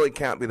 So it really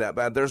can't be that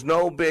bad. There's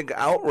no big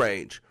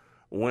outrage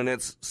when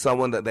it's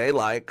someone that they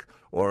like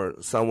or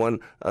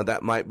someone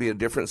that might be a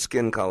different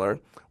skin color.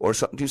 Do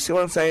you see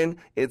what I'm saying?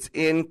 It's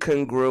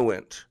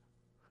incongruent.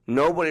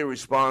 Nobody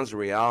responds to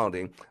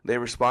reality. They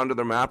respond to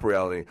their map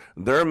reality.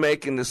 They're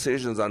making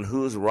decisions on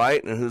who's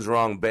right and who's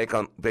wrong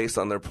based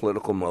on their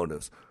political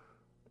motives.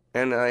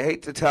 And I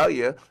hate to tell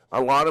you,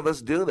 a lot of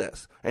us do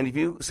this. And if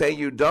you say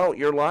you don't,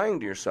 you're lying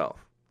to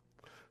yourself.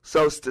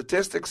 So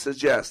statistics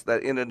suggest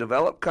that in a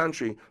developed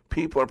country,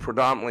 people are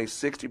predominantly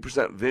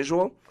 60%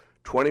 visual,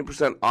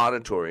 20%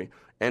 auditory,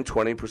 and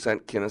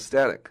 20%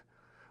 kinesthetic.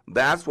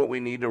 That's what we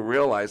need to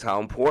realize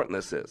how important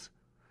this is.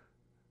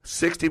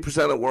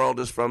 60% of the world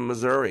is from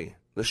Missouri,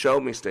 the show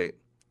me state.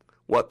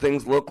 What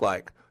things look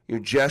like, your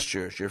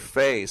gestures, your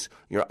face,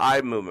 your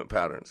eye movement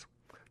patterns.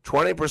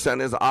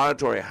 20% is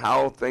auditory,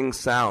 how things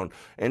sound.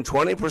 And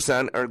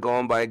 20% are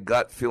going by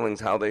gut feelings,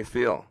 how they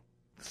feel.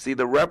 See,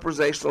 the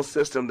representational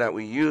system that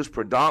we use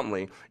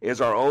predominantly is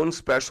our own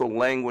special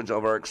language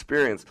of our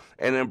experience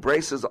and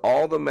embraces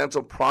all the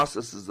mental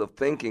processes of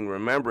thinking,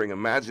 remembering,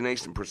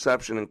 imagination,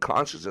 perception, and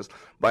consciousness.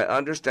 By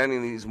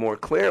understanding these more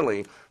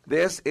clearly,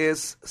 this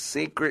is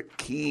secret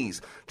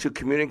keys to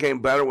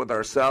communicating better with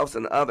ourselves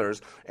and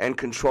others and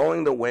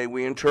controlling the way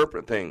we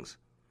interpret things.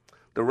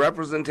 The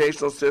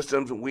representational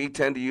systems we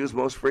tend to use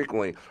most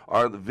frequently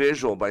are the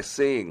visual by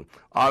seeing,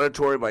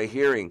 auditory by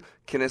hearing,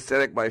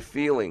 kinesthetic by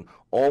feeling,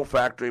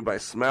 olfactory by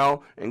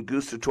smell, and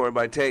gustatory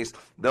by taste.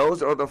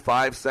 Those are the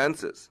five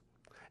senses.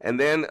 And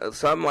then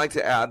some like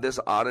to add this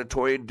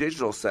auditory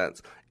digital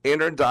sense,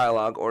 inner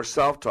dialogue or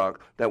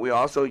self-talk that we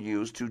also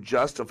use to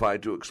justify,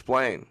 to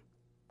explain.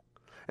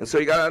 And so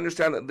you got to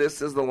understand that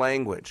this is the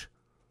language.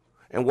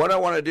 And what I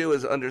want to do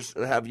is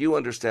have you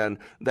understand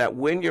that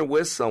when you're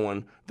with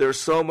someone, there's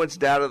so much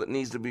data that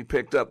needs to be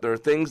picked up. There are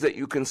things that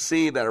you can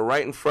see that are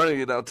right in front of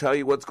you that'll tell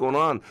you what's going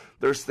on.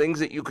 There's things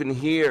that you can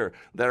hear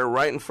that are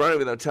right in front of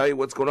you that'll tell you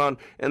what's going on.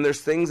 And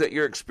there's things that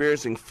you're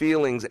experiencing,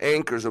 feelings,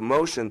 anchors,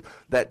 emotion,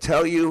 that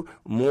tell you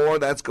more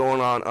that's going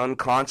on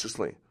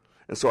unconsciously.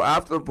 And so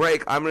after the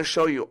break, I'm going to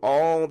show you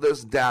all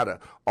this data,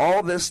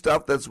 all this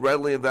stuff that's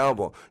readily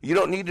available. You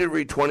don't need to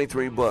read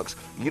 23 books.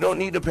 You don't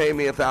need to pay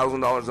me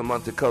 $1,000 a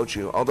month to coach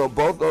you, although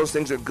both those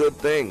things are good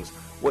things.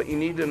 What you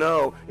need to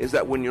know is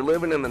that when you're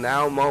living in the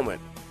now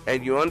moment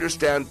and you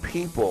understand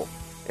people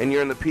and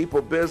you're in the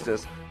people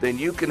business, then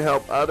you can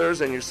help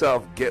others and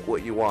yourself get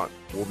what you want.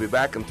 We'll be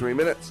back in 3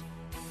 minutes.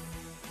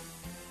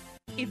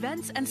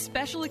 Events and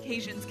special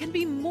occasions can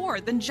be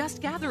more than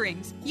just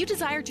gatherings. You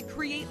desire to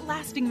create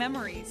lasting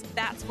memories.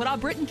 That's what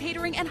Britain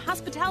Catering and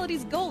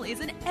Hospitality's goal is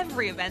in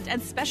every event and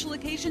special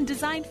occasion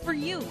designed for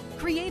you,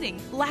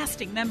 creating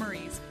lasting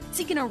memories.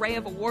 Seek an array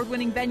of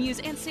award-winning venues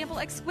and sample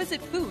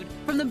exquisite food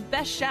from the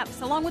best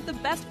chefs along with the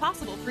best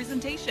possible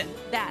presentation.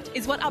 That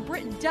is what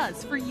Britain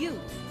does for you.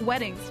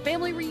 Weddings,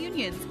 family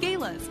reunions,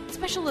 galas,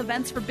 special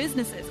events for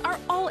businesses are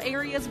all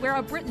areas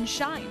where Britain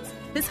shines.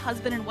 This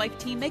husband and wife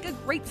team make a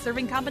great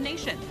serving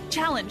combination.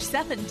 Challenge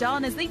Seth and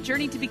Dawn as they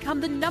journey to become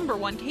the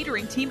 #1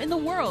 catering team in the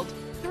world.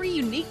 3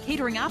 unique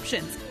catering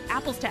options.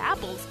 Apples to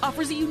Apples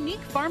offers a unique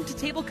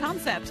farm-to-table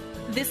concept.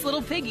 This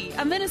Little Piggy,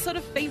 a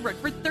Minnesota favorite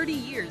for 30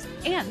 years,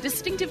 and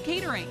distinctive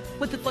catering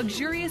with a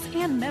luxurious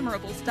and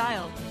memorable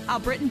style.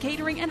 Britain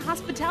Catering and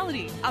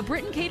Hospitality,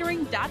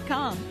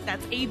 BrittonCatering.com.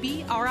 That's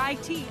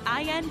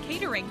ABRITIN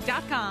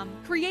Catering.com.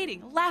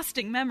 Creating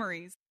lasting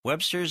memories.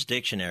 Webster's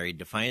Dictionary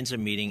defines a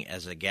meeting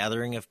as a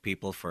gathering of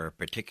people for a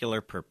particular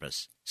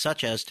purpose,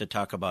 such as to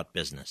talk about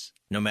business.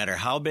 No matter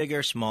how big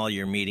or small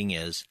your meeting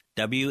is,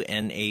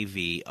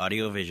 WNAV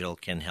Audiovisual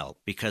can help,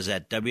 because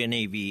at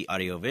WNAV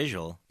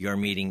Audiovisual, your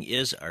meeting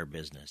is our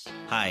business.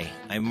 Hi,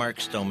 I'm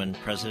Mark Stoneman,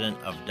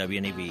 president of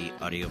WNAV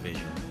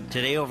Audiovisual.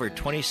 Today, over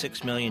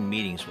 26 million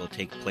meetings will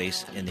take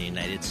place in the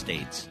United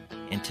States.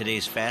 In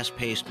today's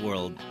fast-paced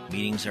world,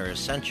 meetings are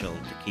essential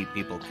to keep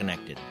people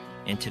connected.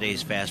 In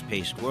today's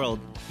fast-paced world,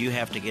 you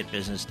have to get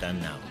business done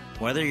now.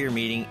 Whether your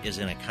meeting is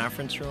in a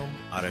conference room,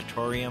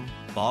 auditorium,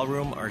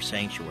 ballroom, or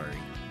sanctuary,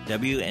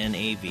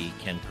 WNAV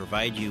can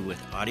provide you with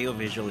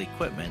audiovisual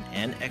equipment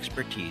and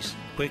expertise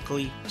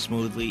quickly,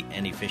 smoothly,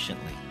 and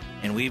efficiently.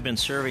 And we've been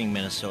serving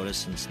Minnesota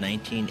since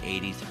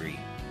 1983.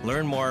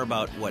 Learn more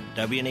about what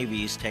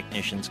WNAV's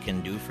technicians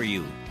can do for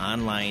you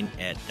online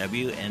at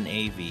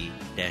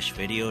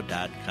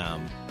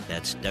WNAV-video.com.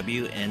 That's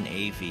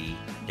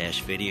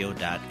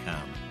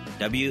WNAV-video.com.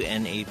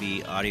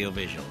 WNAV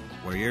Audiovisual,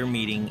 where your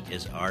meeting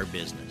is our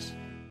business.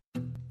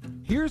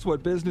 Here's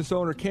what business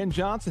owner Ken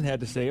Johnson had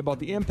to say about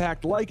the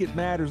impact Like It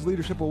Matters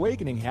Leadership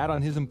Awakening had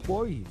on his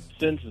employees.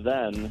 Since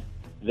then,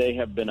 they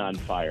have been on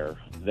fire.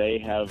 They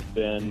have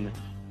been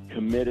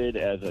committed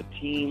as a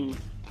team,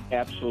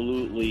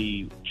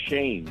 absolutely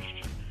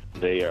changed.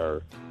 They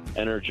are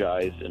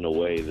energized in a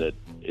way that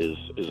is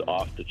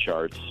off the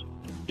charts,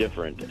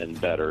 different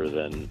and better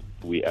than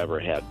we ever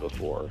had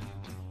before.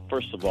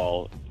 First of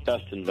all,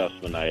 best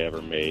investment I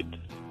ever made.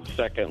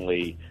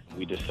 Secondly,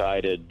 we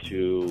decided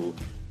to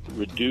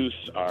reduce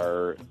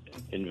our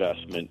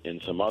investment in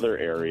some other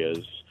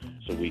areas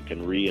so we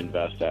can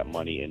reinvest that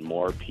money in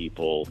more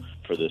people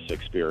for this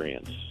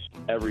experience.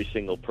 Every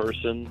single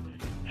person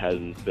has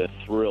been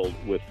thrilled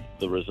with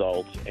the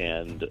results,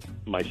 and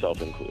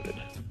myself included.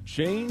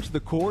 Change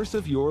the course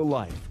of your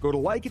life. Go to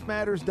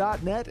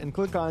likeitmatters.net and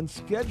click on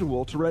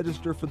Schedule to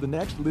register for the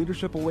next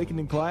Leadership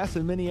Awakening class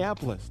in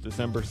Minneapolis,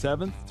 December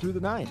 7th through the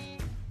 9th.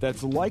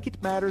 That's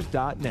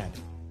likeitmatters.net.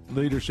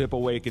 Leadership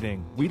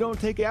Awakening. We don't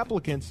take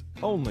applicants,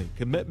 only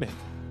commitment.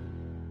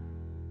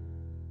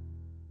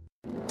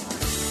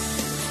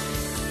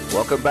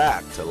 Welcome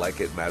back to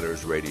Like It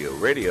Matters Radio.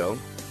 Radio,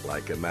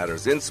 like it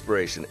matters,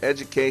 inspiration,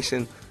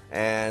 education,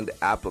 and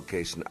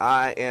application.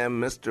 I am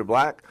Mr.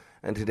 Black,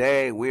 and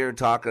today we are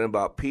talking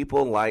about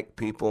people like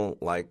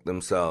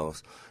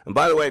themselves. And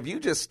by the way, if you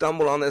just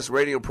stumbled on this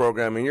radio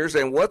program and you're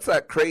saying, what's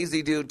that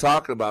crazy dude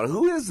talking about?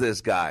 Who is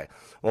this guy?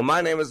 Well,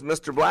 my name is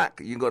Mr. Black.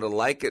 You can go to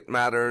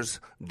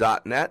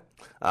likeitmatters.net.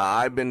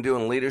 I've been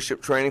doing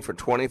leadership training for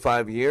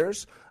 25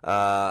 years.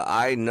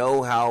 I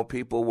know how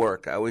people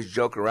work. I always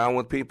joke around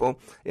with people.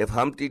 If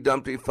Humpty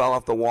Dumpty fell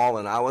off the wall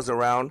and I was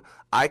around,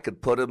 I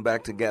could put him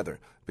back together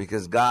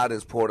because God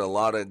has poured a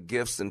lot of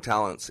gifts and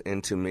talents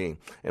into me.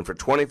 And for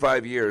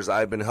 25 years,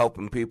 I've been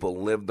helping people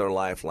live their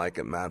life like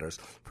it matters.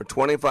 For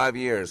 25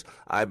 years,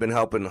 I've been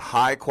helping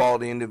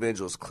high-quality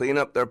individuals clean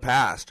up their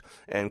past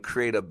and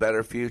create a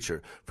better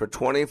future. For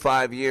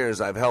 25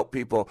 years, I've helped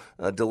people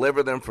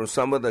deliver them from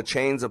some of the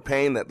chains of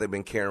pain that they've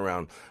been carrying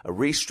around,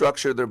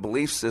 restructure their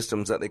belief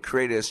systems that they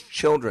created as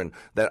children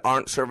that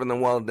aren't serving them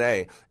well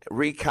today,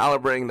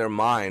 recalibrating their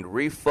mind,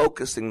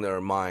 refocusing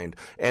their mind,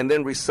 and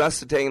then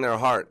resuscitating their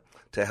heart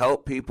to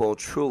help people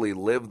truly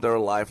live their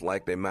life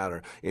like they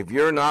matter. If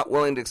you're not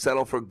willing to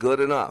settle for good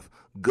enough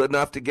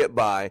to get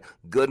by,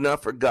 good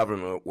enough for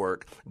government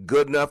work,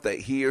 good enough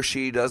that he or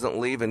she doesn't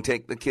leave and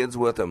take the kids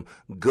with him,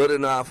 good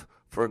enough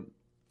for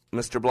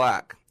Mr.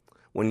 Black,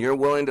 when you're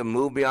willing to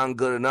move beyond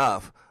good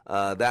enough,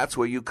 that's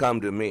where you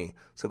come to me.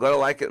 So go to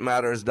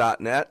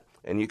likeitmatters.net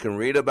and you can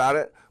read about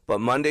it.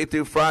 But Monday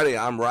through Friday,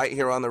 I'm right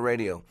here on the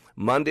radio.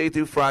 Monday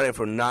through Friday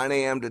from 9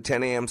 a.m. to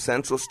 10 a.m.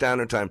 Central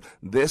Standard Time.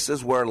 This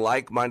is where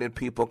like-minded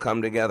people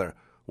come together.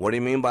 What do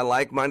you mean by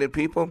like-minded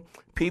people?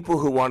 People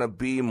who want to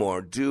be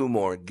more, do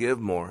more,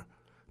 give more.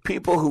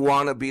 People who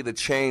want to be the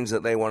change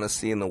that they want to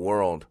see in the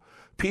world.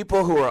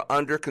 People who are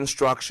under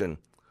construction,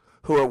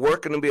 who are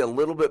working to be a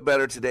little bit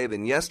better today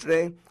than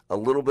yesterday, a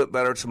little bit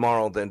better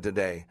tomorrow than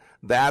today.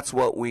 That's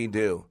what we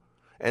do.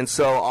 And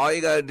so all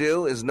you got to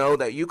do is know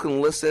that you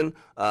can listen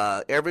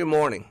every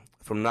morning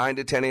from 9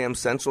 to 10 a.m.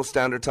 Central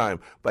Standard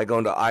Time by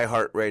going to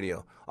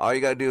iHeartRadio. All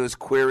you got to do is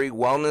query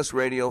Wellness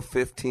Radio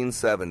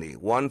 1570,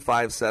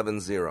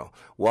 1570,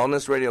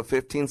 Wellness Radio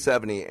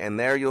 1570, and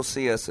there you'll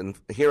see us and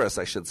hear us,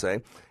 I should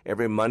say,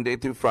 every Monday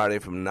through Friday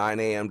from 9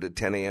 a.m. to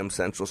 10 a.m.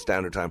 Central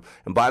Standard Time.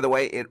 And by the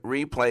way, it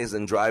replays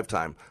in drive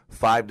time,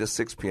 5 to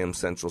 6 p.m.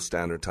 Central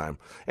Standard Time.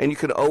 And you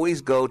can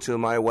always go to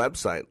my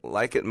website,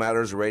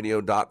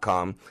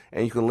 likeitmattersradio.com,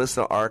 and you can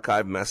listen to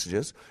archived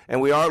messages.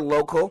 And we are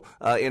local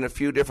in a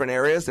few different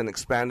areas and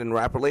expanding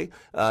rapidly.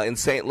 In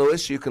St.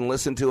 Louis, you can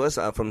listen to us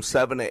from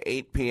 7 to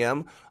 8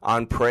 p.m.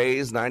 on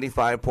Praise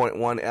 95.1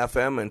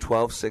 FM and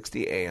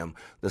 1260 a.m.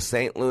 The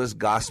St. Louis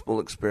Gospel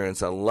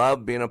Experience. I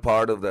love being a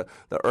part of the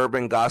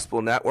Urban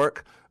Gospel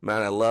Network.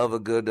 Man, I love a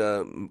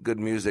good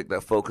music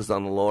that focuses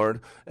on the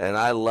Lord, and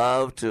I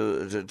love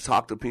to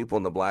talk to people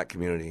in the black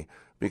community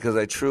because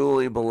I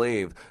truly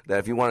believe that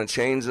if you want to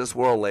change this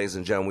world, ladies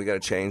and gentlemen, we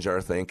got to change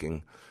our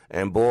thinking.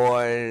 And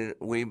boy,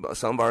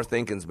 some of our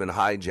thinking's been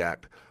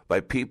hijacked by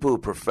people who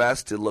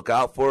profess to look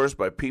out for us,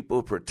 by people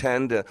who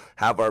pretend to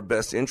have our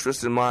best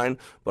interests in mind,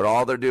 but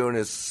all they're doing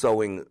is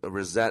sowing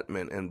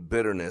resentment and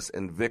bitterness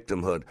and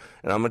victimhood.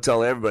 And I'm going to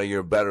tell everybody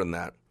you're better than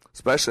that,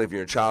 especially if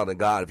you're a child of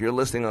God. If you're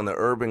listening on the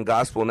Urban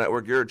Gospel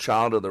Network, you're a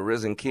child of the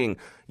risen King.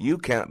 You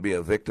can't be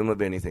a victim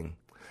of anything.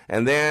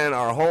 And then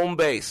our home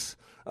base,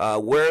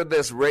 where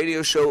this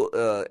radio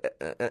show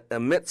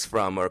emits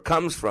from or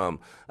comes from,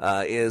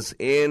 is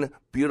in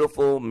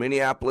beautiful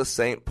Minneapolis,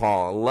 St.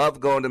 Paul. I love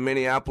going to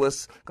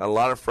Minneapolis. Got a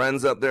lot of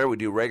friends up there. We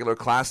do regular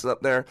classes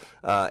up there.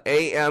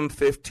 AM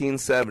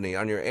 1570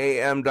 on your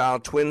AM dial,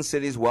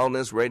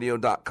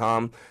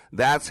 TwinCitiesWellnessRadio.com.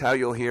 That's how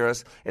you'll hear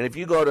us. And if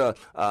you go to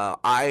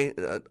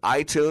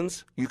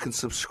iTunes, you can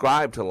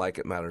subscribe to Like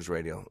It Matters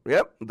Radio.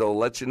 Yep, they'll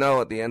let you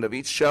know at the end of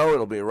each show.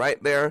 It'll be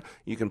right there.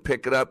 You can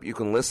pick it up. You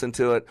can listen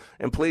to it.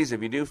 And please,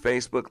 if you do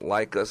Facebook,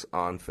 like us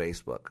on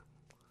Facebook.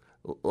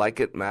 Like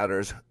It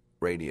Matters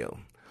Radio.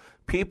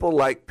 People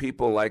like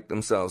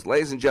themselves.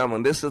 Ladies and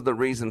gentlemen, this is the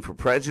reason for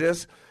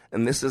prejudice,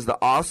 and this is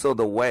also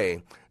the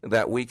way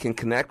that we can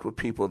connect with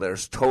people that are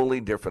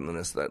totally different than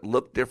us, that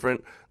look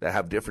different, that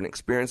have different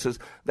experiences.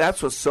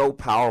 That's what's so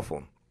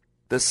powerful.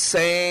 The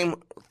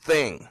same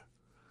thing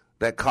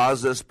that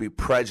causes us to be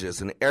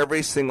prejudiced, and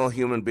every single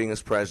human being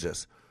is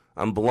prejudiced.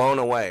 I'm blown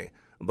away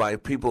by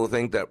people who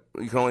think that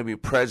you can only be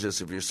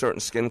prejudiced if you're a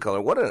certain skin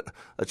color. What an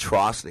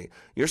atrocity.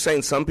 You're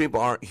saying some people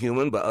aren't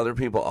human, but other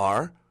people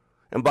are?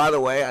 And by the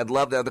way, I'd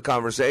love to have the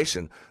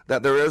conversation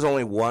that there is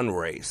only one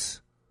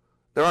race.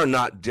 There are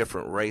not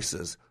different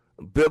races.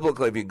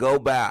 Biblically, if you go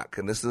back,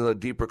 and this is a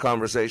deeper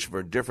conversation for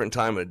a different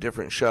time and a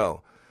different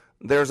show,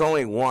 there's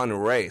only one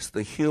race,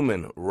 the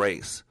human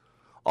race.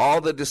 All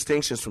the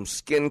distinctions from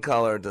skin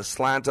color to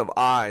slant of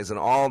eyes and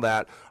all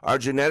that are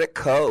genetic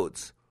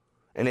codes.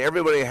 And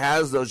everybody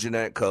has those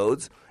genetic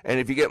codes. And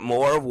if you get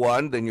more of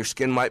one, then your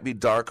skin might be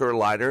darker or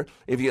lighter.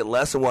 If you get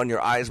less of one,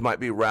 your eyes might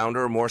be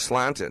rounder or more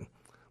slanted.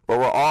 But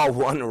we're all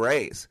one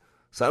race.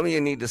 Some of you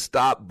need to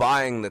stop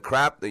buying the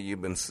crap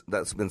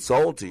that's been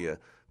sold to you,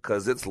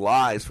 because it's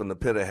lies from the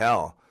pit of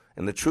hell.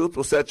 And the truth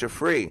will set you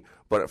free,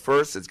 but at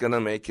first it's going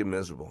to make you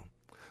miserable.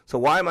 So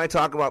why am I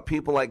talking about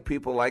people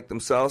like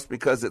themselves?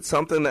 Because it's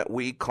something that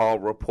we call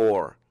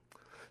rapport.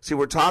 See,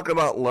 we're talking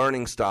about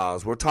learning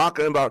styles. We're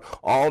talking about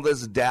all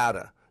this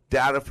data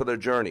for their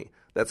journey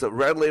that's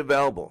readily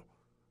available.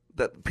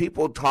 That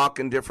people talk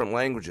in different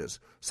languages.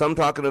 Some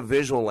talk in a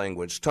visual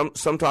language.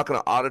 Some talk in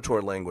an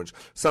auditory language.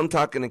 Some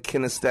talk in a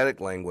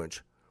kinesthetic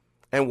language.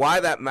 And why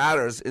that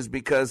matters is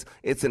because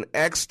it's an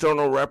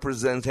external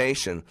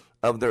representation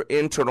of their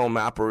internal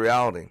map of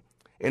reality.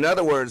 In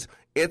other words,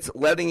 it's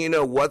letting you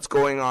know what's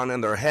going on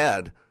in their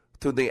head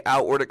through the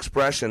outward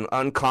expression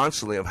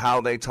unconsciously of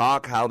how they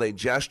talk, how they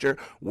gesture,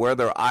 where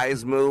their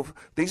eyes move.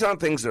 These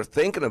aren't things they're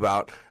thinking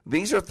about.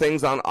 These are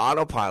things on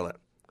autopilot.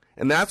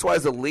 And that's why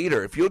as a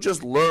leader, if you'll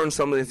just learn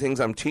some of the things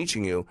I'm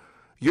teaching you,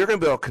 you're going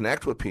to be able to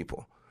connect with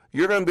people.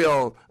 You're going to be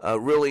able to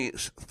really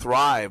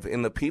thrive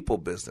in the people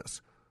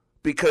business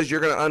because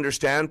you're going to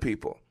understand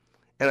people.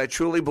 And I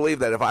truly believe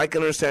that if I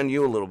can understand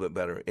you a little bit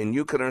better and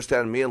you can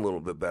understand me a little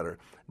bit better,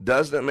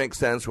 doesn't it make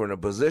sense we're in a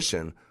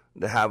position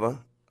to have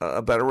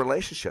a better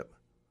relationship?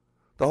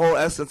 The whole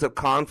essence of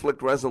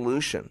conflict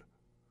resolution.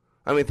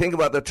 I mean, think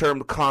about the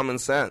term common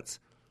sense.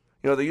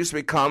 You know, there used to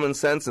be common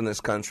sense in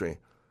this country,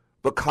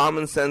 but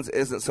common sense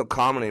isn't so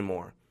common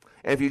anymore.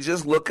 And if you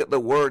just look at the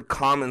word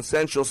common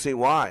sense, you'll see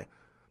why.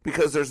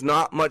 Because there's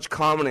not much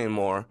common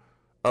anymore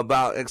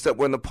except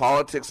we're in the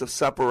politics of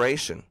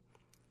separation.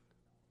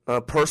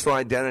 Personal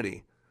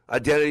identity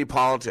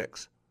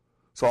politics.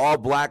 So all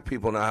black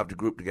people now have to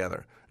group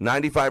together.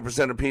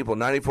 95% of people,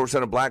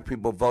 94% of black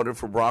people voted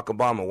for Barack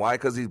Obama. Why?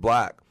 Because he's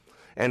black.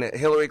 And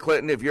Hillary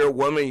Clinton, if you're a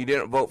woman, you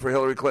didn't vote for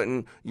Hillary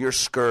Clinton, you're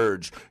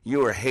scourged.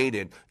 You are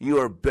hated. You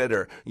are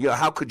bitter.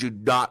 How could you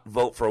not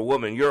vote for a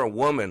woman? You're a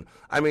woman.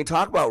 I mean,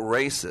 talk about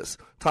racist.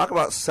 Talk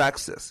about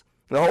sexist.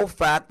 The whole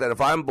fact that if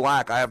I'm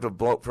black, I have to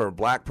vote for a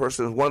black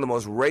person is one of the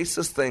most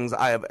racist things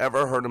I have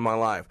ever heard in my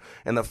life.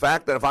 And the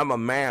fact that if I'm a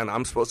man,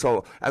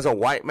 as a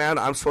white man,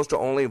 I'm supposed to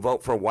only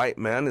vote for white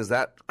men, is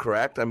that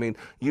correct? I mean,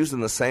 using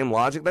the same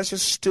logic, that's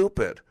just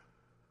stupid.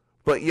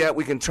 But yet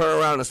we can turn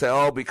around and say,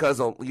 oh, because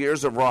of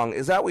years of wrong.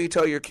 Is that what you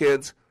tell your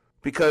kids?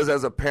 Because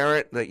as a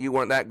parent that you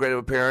weren't that great of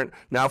a parent,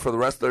 now for the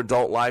rest of their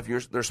adult life,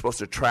 they're supposed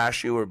to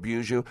trash you or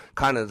abuse you,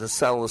 kind of to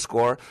settle the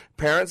score.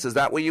 Parents, is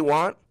that what you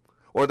want?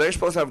 Or they're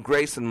supposed to have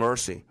grace and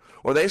mercy.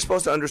 Or they're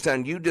supposed to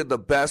understand you did the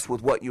best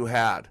with what you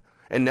had,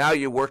 and now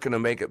you're working to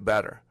make it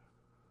better.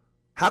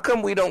 How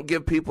come we don't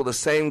give people the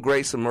same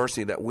grace and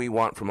mercy that we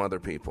want from other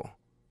people?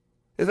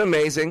 Isn't it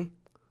amazing?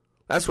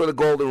 That's where the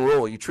golden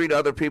rule. You treat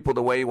other people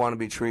the way you want to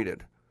be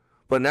treated.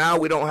 But now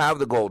we don't have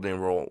the golden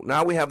rule.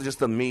 Now we have just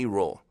the me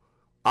rule.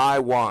 I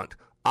want,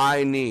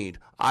 I need,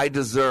 I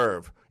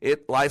deserve.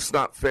 Life's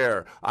not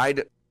fair.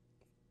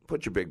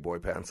 Put your big boy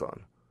pants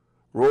on.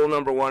 Rule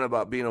number one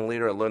about being a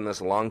leader, I learned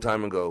this a long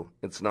time ago.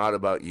 It's not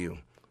about you.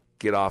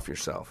 Get off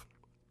yourself.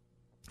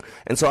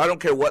 And so I don't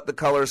care what the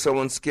color of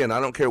someone's skin. I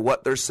don't care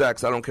what their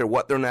sex. I don't care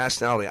what their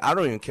nationality. I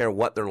don't even care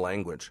what their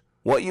language.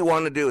 What you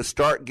want to do is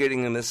start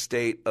getting in this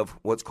state of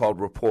what's called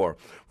rapport.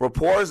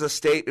 Rapport is a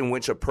state in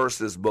which a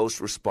person is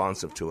most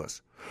responsive to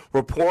us.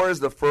 Rapport is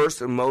the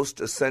first and most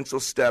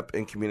essential step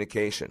in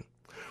communication.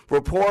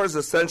 Rapport is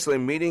essentially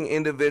meeting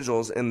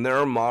individuals in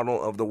their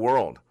model of the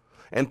world.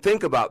 And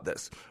think about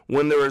this.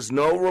 When there is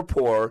no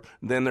rapport,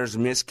 then there's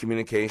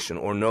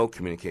miscommunication or no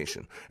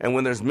communication. And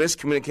when there's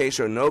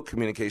miscommunication or no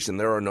communication,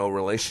 there are no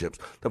relationships.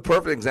 The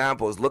perfect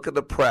example is look at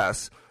the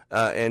press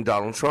and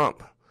Donald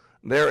Trump.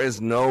 There is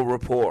no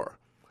rapport.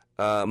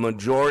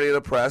 Majority of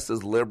the press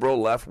is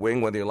liberal, left-wing,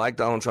 whether you like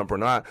Donald Trump or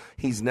not.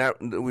 We've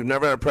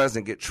never had a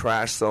president get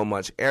trashed so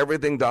much.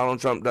 Everything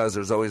Donald Trump does,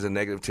 there's always a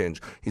negative tinge.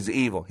 He's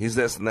evil. He's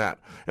this and that.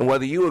 And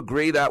whether you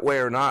agree that way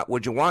or not,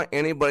 would you want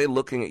anybody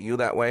looking at you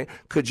that way?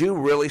 Could you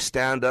really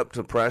stand up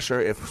to pressure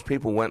if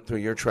people went through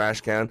your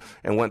trash can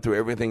and went through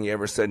everything you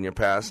ever said in your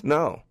past?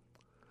 No.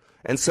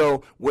 And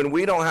so when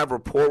we don't have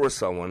rapport with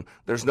someone,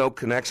 there's no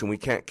connection. We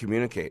can't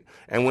communicate.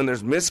 And when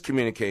there's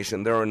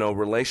miscommunication, there are no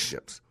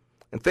relationships.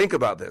 And think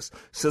about this.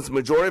 Since the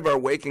majority of our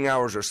waking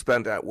hours are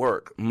spent at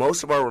work,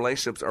 most of our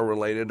relationships are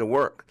related to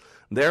work.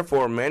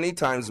 Therefore, many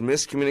times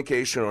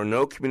miscommunication or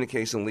no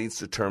communication leads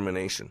to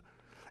termination.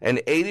 And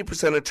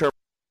 80% of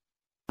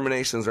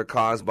terminations are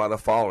caused by the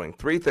following.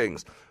 3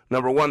 things.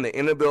 Number 1, the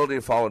inability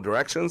to follow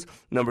directions.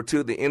 Number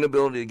 2, the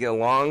inability to get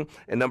along.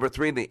 And number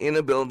 3, the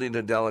inability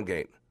to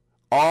delegate.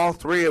 All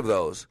 3 of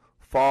those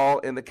fall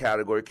in the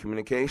category of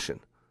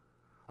communication.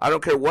 I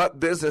don't care what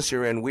business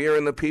you're in. We are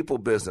in the people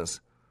business.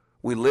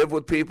 We live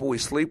with people, we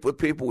sleep with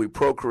people, we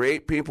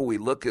procreate people, we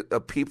look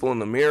at people in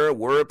the mirror,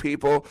 we're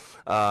people,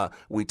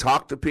 we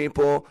talk to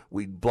people,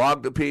 we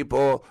blog to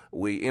people,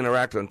 we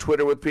interact on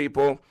Twitter with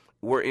people.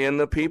 We're in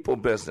the people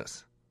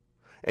business.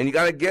 And you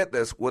got to get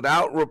this,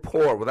 without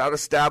rapport, without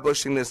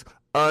establishing this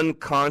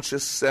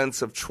unconscious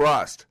sense of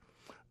trust,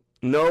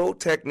 no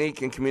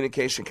technique in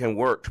communication can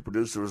work to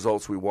produce the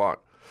results we want.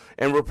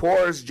 And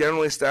rapport is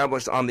generally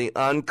established on the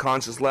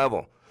unconscious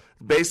level,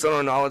 based on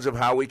our knowledge of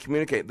how we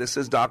communicate. This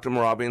is Dr.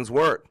 Mehrabian's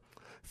work.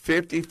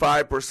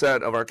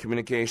 55% of our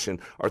communication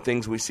are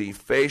things we see,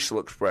 facial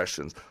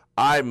expressions,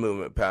 eye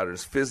movement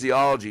patterns,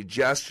 physiology,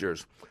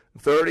 gestures.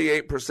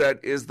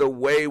 38% is the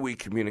way we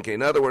communicate.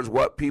 In other words,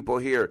 what people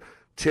hear,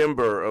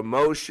 timbre,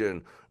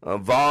 emotion,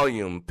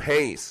 volume,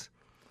 pace.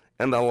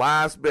 And the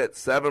last bit,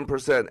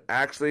 7%,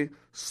 actually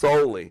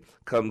solely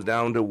comes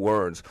down to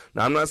words.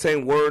 Now, I'm not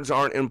saying words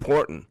aren't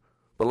important.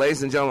 But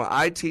ladies and gentlemen,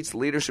 I teach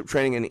leadership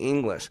training in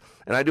English,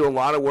 and I do a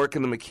lot of work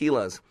in the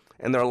maquilas.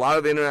 And there are a lot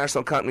of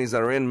international companies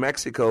that are in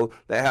Mexico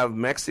that have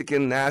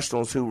Mexican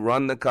nationals who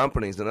run the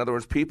companies. In other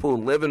words, people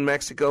who live in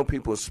Mexico,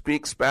 people who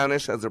speak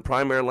Spanish as their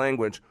primary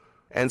language,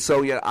 And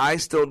so yet I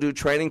still do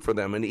training for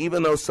them. And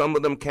even though some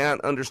of them can't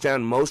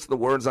understand most of the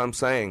words I'm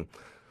saying,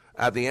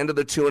 at the end of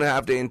the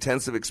 2.5-day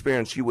intensive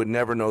experience, you would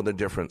never know the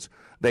difference.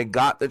 They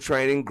got the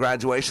training.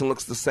 Graduation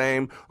looks the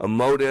same.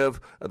 Emotive.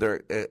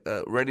 They're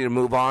ready to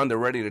move on. They're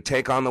ready to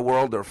take on the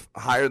world. They're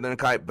higher than a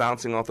kite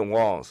bouncing off the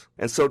walls.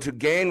 And so to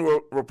gain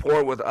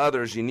rapport with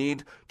others, you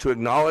need to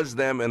acknowledge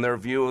them and their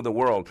view of the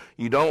world.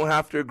 You don't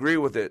have to agree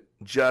with it.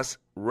 Just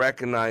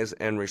recognize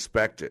and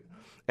respect it.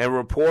 And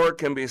rapport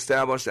can be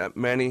established at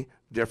many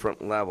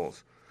different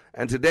levels.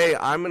 And today,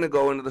 I'm going to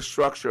go into the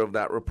structure of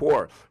that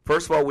rapport.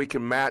 First of all, we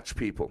can match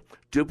people,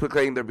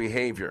 duplicating their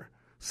behavior.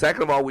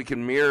 Second of all, we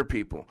can mirror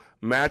people,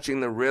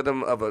 matching the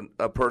rhythm of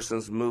a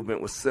person's movement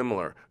with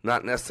similar,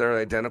 not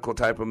necessarily identical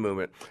type of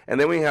movement. And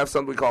then we have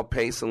something we call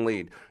pace and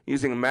lead.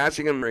 Using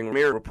matching and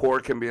mirror,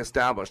 rapport can be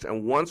established.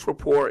 And once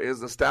rapport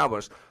is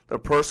established, the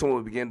person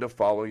will begin to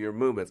follow your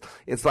movements.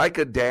 It's like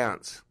a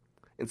dance.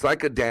 It's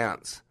like a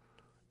dance.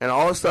 And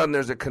all of a sudden,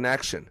 there's a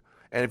connection.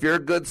 And if you're a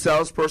good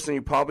salesperson,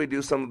 you probably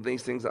do some of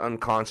these things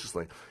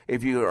unconsciously.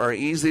 If you are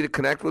easy to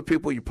connect with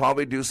people, you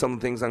probably do some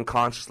things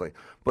unconsciously.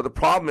 But the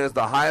problem is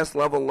the highest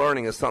level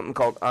learning is something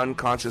called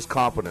unconscious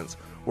competence,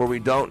 where we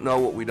don't know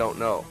what we don't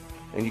know.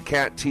 And you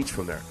can't teach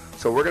from there.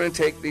 So we're going to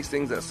take these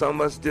things that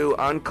some of us do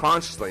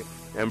unconsciously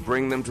and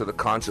bring them to the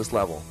conscious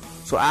level.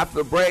 So after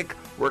the break,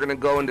 we're going to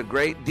go into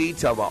great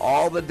detail about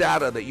all the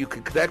data that you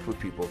can connect with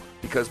people,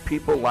 because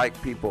people like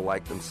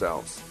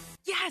themselves.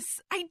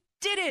 Yes, I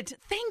did it.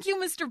 Thank you,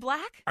 Mr.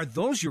 Black. Are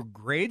those your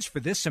grades for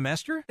this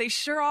semester? They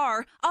sure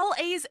are. All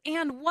A's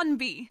and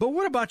 1B. But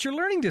what about your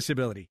learning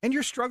disability and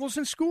your struggles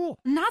in school?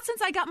 Not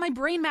since I got my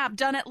brain map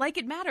done at Like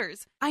It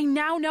Matters. I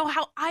now know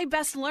how I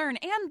best learn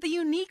and the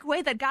unique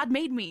way that God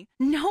made me.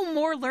 No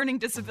more learning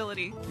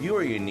disability. You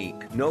are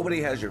unique. Nobody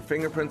has your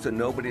fingerprints and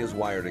nobody is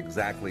wired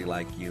exactly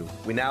like you.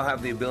 We now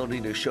have the ability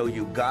to show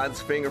you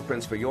God's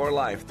fingerprints for your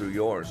life through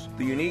yours.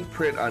 The unique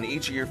print on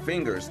each of your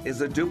fingers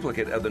is a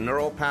duplicate of the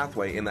neural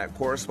pathway in that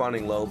corresponding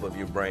lobe of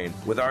your brain.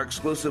 With our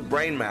exclusive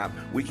brain map,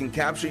 we can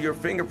capture your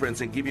fingerprints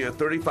and give you a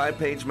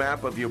 35-page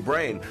map of your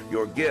brain,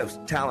 your gifts,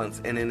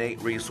 talents, and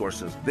innate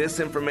resources.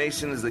 This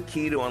information is the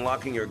key to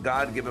unlocking your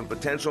God-given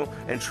potential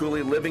and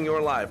truly living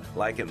your life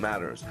like it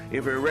matters.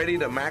 If you're ready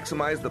to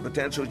maximize the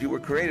potentials you were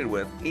created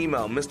with,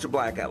 email Mr.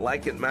 Black at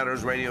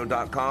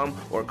likeitmattersradio.com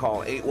or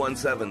call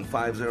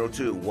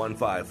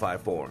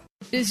 817-502-1554.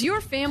 Does your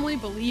family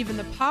believe in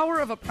the power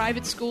of a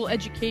private school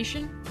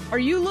education? Are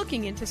you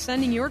looking into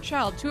sending your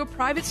child to a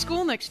private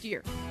school next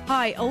year?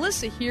 Hi,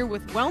 Alyssa here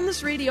with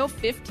Wellness Radio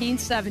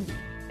 1570,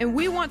 and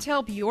we want to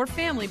help your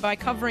family by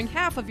covering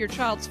half of your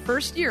child's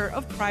first year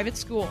of private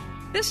school.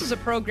 This is a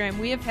program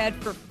we have had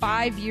for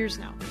 5 years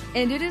now,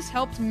 and it has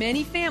helped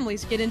many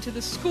families get into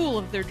the school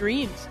of their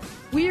dreams.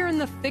 We are in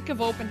the thick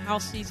of open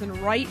house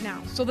season right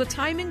now, so the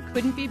timing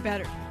couldn't be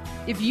better.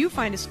 If you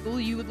find a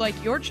school you would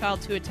like your child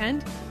to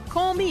attend,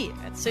 call me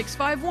at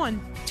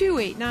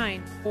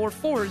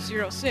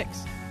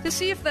 651-289-4406 to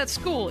see if that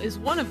school is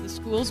one of the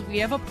schools we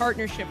have a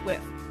partnership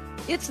with.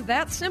 It's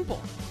that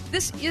simple.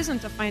 This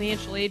isn't a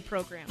financial aid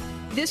program.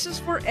 This is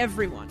for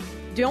everyone.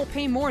 Don't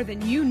pay more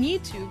than you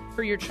need to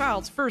for your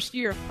child's first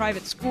year of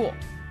private school.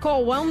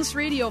 Call Wellness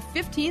Radio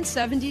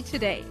 1570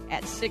 today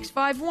at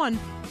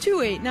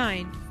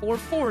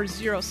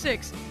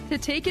 651-289-4406 to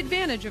take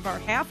advantage of our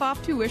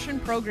half-off tuition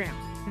program.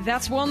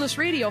 That's Wellness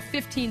Radio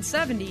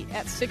 1570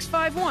 at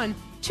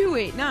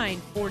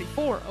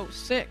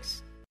 651-289-4406.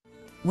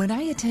 When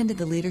I attended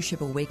the Leadership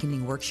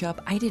Awakening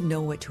workshop, I didn't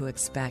know what to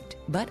expect,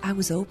 but I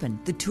was open.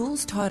 The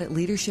tools taught at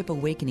Leadership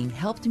Awakening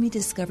helped me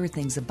discover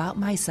things about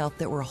myself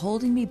that were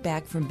holding me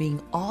back from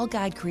being all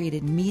God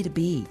created me to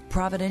be.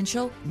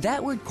 Providential?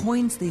 That word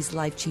coins these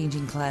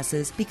life-changing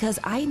classes because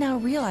I now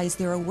realize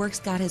there are works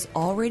God has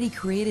already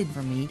created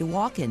for me to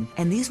walk in,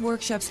 and these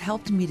workshops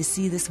helped me to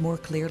see this more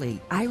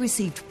clearly. I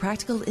received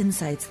practical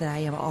insights that I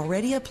am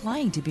already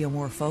applying to be a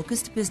more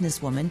focused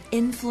businesswoman,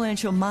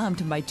 influential mom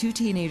to my 2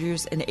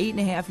 teenagers, an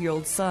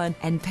 8.5-year-old son,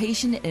 and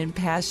patient and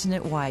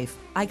passionate wife.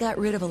 I got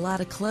rid of a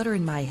lot of clutter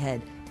in my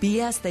head.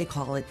 BS, they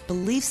call it,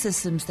 belief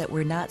systems that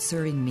were not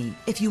serving me.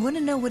 If you want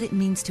to know what it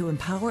means to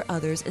empower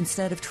others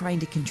instead of trying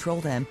to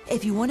control them,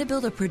 if you want to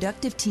build a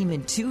productive team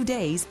in 2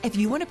 days, if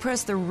you want to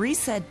press the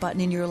reset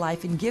button in your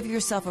life and give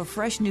yourself a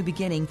fresh new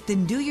beginning,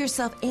 then do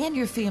yourself and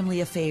your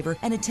family a favor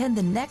and attend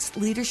the next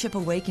Leadership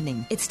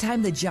Awakening. It's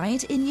time the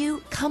giant in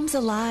you comes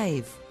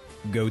alive.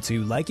 Go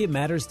to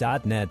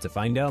likeitmatters.net to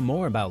find out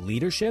more about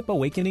Leadership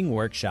Awakening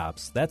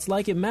workshops. That's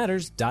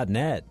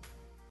likeitmatters.net.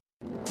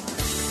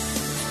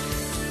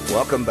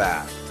 Welcome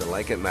back to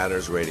Like It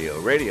Matters Radio.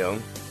 Radio,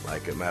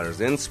 like it matters,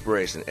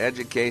 inspiration,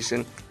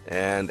 education,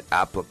 and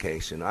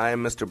application. I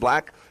am Mr.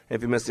 Black.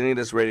 If you missed any of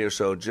this radio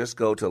show, just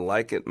go to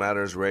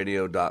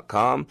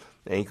likeitmattersradio.com,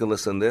 and you can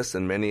listen to this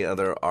and many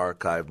other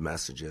archived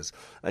messages.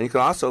 And you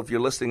can also, if you're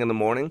listening in the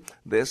morning,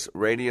 this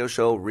radio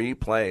show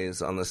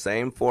replays on the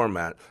same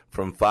format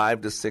from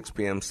 5 to 6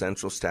 p.m.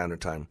 Central Standard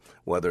Time,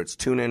 whether it's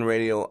TuneIn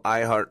Radio,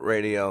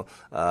 iHeartRadio,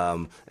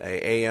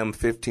 AM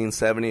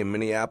 1570 in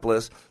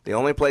Minneapolis. The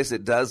only place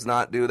it does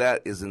not do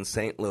that is in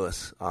St.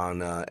 Louis on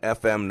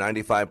FM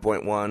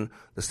 95.1,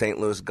 the St.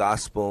 Louis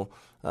Gospel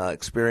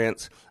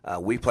Experience.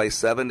 We play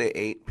 7 to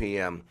 8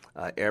 p.m.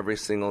 Every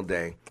single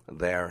day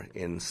there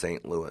in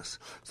St. Louis.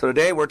 So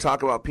today we're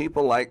talking about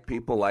people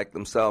like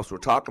themselves. We're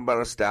talking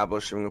about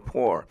establishing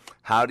rapport.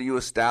 How do you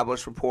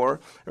establish rapport?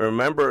 And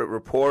remember,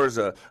 rapport is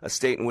a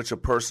state in which a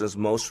person is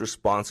most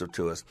responsive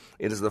to us.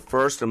 It is the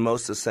first and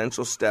most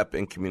essential step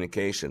in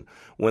communication.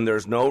 When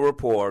there's no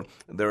rapport,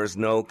 there is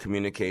no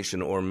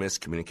communication or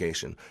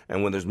miscommunication.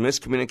 And when there's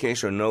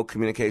miscommunication or no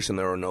communication,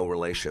 there are no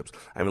relationships.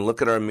 I mean,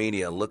 look at our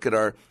media. Look at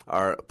our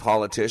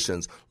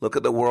politicians. Look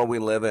at the world we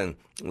live in.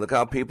 Look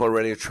how people are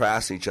ready to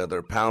trash each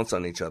other, pounce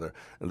on each other.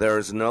 There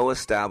is no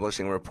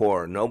establishing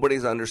rapport.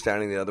 Nobody's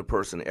understanding the other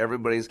person.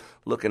 Everybody's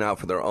looking out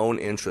for their own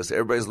interests.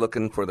 Everybody's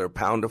looking for their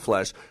pound of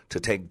flesh to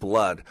take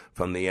blood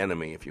from the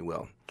enemy, if you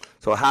will.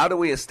 So how do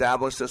we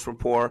establish this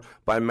rapport?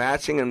 By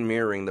matching and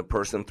mirroring the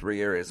person in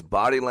 3 areas: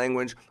 body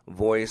language,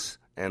 voice,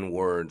 and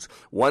words.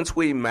 Once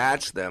we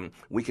match them,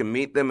 we can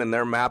meet them in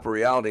their map of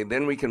reality.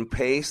 Then we can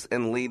pace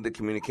and lead the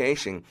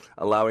communication,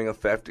 allowing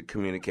effective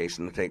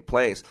communication to take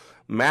place.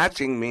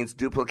 Matching means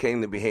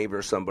duplicating the behavior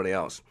of somebody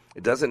else.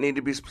 It doesn't need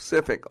to be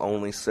specific,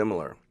 only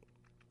similar.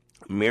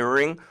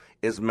 Mirroring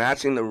is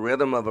matching the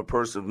rhythm of a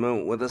person's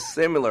movement with a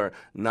similar,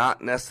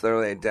 not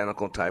necessarily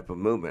identical type of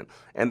movement.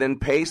 And then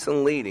pace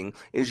and leading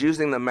is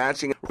using the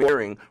matching and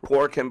mirroring.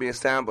 Rapport can be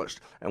established.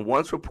 And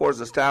once rapport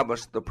is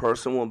established, the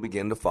person will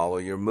begin to follow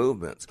your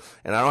movements.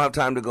 And I don't have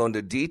time to go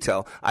into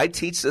detail. I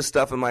teach this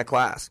stuff in my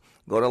class.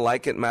 Go to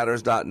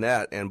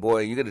likeitmatters.net, and boy,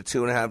 you get a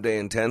 2.5-day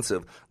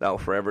intensive that will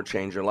forever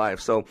change your life.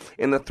 So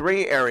in the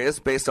 3 areas,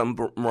 based on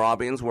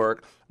Mehrabian's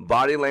work,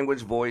 body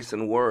language, voice,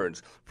 and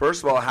words.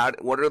 First of all,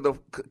 what are the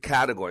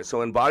categories?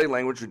 So in body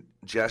language,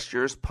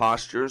 gestures,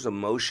 postures,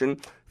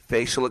 emotion,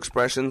 facial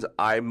expressions,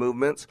 eye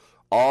movements,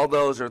 all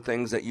those are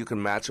things that you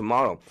can match and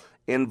model.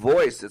 In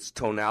voice, it's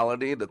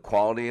tonality, the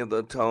quality of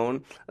the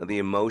tone, the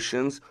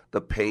emotions, the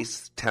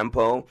pace,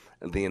 tempo,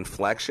 the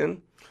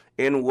inflection.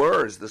 In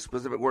words, the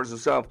specific words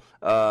themselves,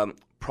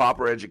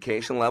 proper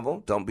education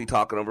level. Don't be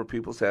talking over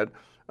people's head.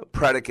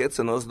 Predicates,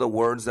 and those are the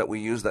words that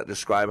we use that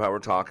describe how we're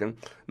talking.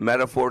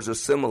 Metaphors or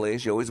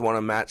similes. You always want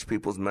to match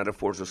people's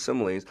metaphors or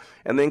similes.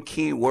 And then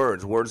key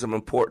words, words of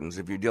importance,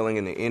 if you're dealing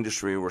in the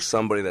industry or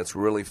somebody that's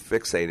really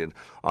fixated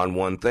on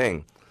one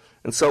thing.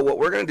 And so what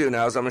we're going to do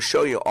now is I'm going to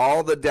show you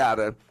all the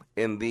data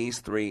in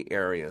these 3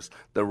 areas.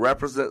 The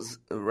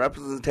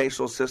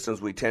representational systems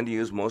we tend to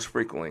use most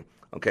frequently.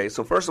 Okay,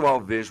 so first of all,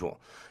 visual.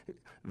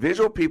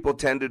 Visual people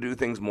tend to do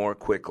things more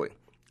quickly,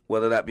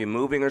 whether that be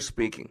moving or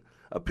speaking.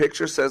 A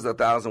picture says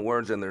 1,000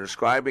 words, and they're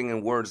describing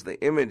in words the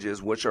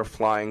images which are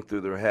flying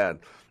through their head.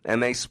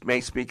 And they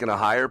may speak in a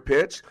higher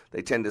pitch.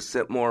 They tend to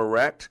sit more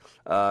erect.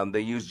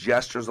 They use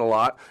gestures a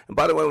lot. And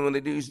by the way, when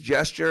they do use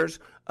gestures,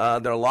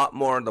 they're a lot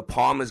more, the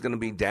palm is going to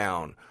be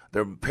down.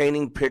 They're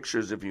painting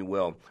pictures, if you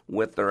will,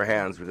 with their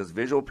hands, because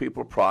visual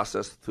people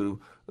process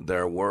through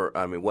their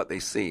what they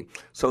see.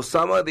 So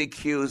some of the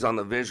cues on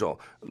the visual.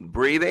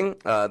 Breathing,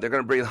 they're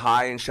going to breathe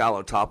high and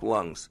shallow, top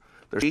lungs.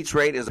 Their speech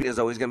rate is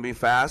always going to be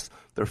fast.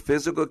 Their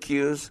physical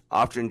cues,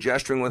 often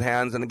gesturing with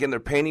hands, and again, they're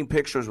painting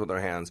pictures with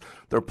their hands.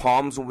 Their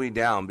palms will be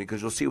down,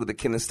 because you'll see with the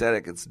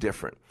kinesthetic, it's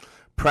different.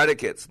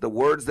 Predicates, the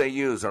words they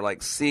use are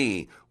like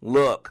see,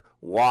 look,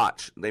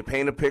 watch. They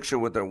paint a picture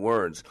with their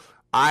words.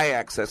 Eye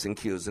accessing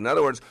cues. In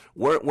other words,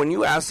 when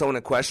you ask someone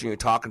a question, you're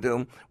talking to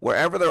them,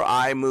 wherever their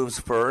eye moves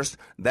first,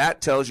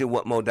 that tells you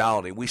what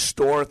modality. We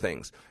store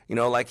things. You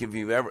know, like if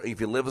you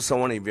live with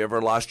someone, if you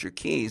ever lost your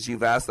keys,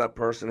 you've asked that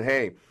person,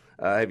 hey,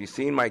 have you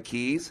seen my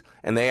keys?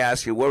 And they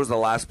ask you, where was the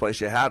last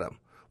place you had them?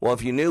 Well,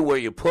 if you knew where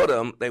you put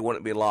them, they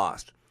wouldn't be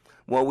lost.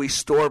 Well, we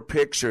store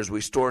pictures,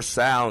 we store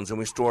sounds, and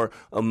we store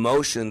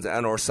emotions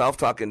and or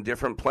self-talk in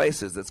different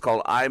places. It's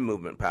called eye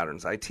movement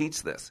patterns. I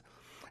teach this.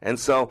 And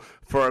so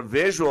for a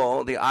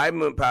visual, the eye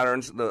movement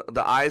patterns,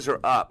 the eyes are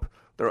up.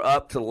 They're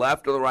up to the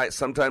left or the right.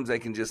 Sometimes they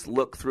can just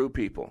look through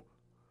people.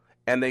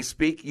 And they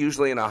speak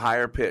usually in a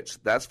higher pitch.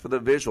 That's for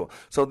the visual.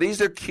 So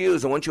these are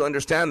cues, and once you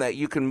understand that,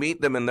 you can meet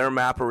them in their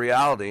map of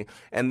reality,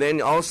 and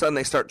then all of a sudden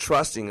they start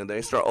trusting and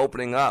they start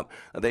opening up.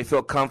 They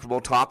feel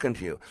comfortable talking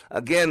to you.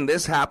 Again,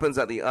 this happens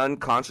at the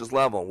unconscious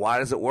level. Why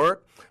does it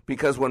work?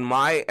 Because when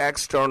my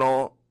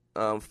external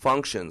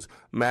functions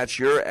match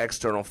your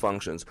external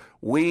functions,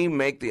 we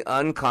make the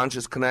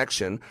unconscious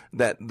connection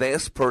that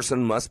this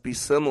person must be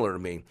similar to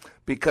me.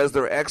 Because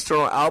their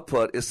external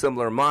output is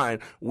similar to mine,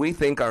 we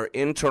think our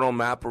internal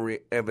map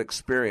of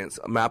experience,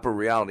 map of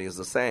reality, is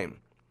the same.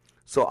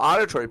 So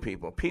auditory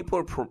people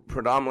who are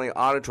predominantly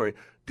auditory,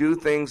 do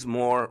things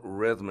more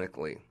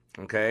rhythmically,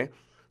 okay?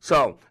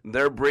 So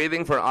their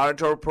breathing for an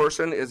auditory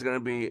person is going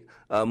to be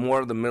more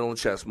of the middle of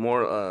the chest,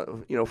 more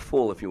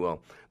full, if you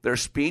will. Their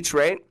speech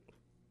rate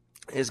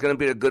is going to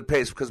be at a good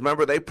pace because,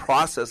 remember, they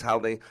process how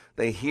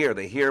they hear.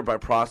 They hear by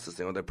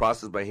processing, or they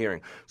process by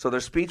hearing. So their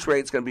speech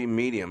rate is going to be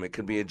medium. It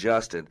can be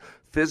adjusted.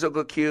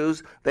 Physical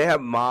cues, they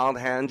have mild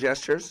hand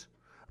gestures.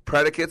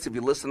 Predicates, if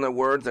you listen to their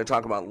words, they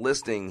talk about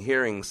listening,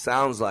 hearing,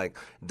 sounds like,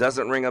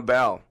 doesn't ring a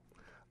bell.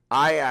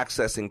 Eye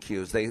accessing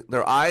cues.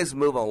 Their eyes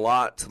move a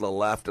lot to the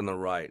left and the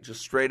right, just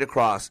straight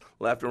across,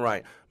 left and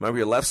right. Remember,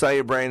 your left side of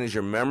your brain is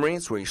your memory.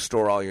 It's where you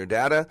store all your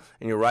data,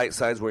 and your right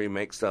side is where you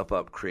make stuff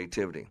up,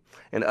 creativity.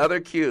 And other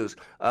cues.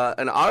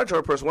 An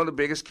auditory person, one of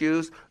the biggest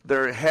cues,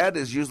 their head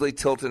is usually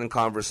tilted in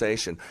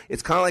conversation.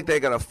 It's kind of like they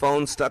got a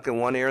phone stuck in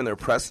one ear and they're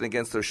pressing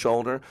against their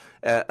shoulder.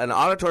 An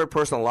auditory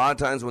person, a lot of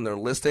times when they're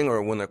listening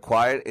or when they're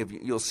quiet,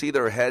 you'll see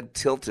their head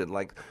tilted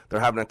like they're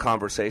having a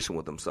conversation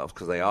with themselves,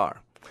 because they are.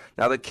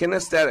 Now, the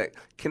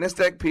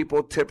kinesthetic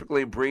people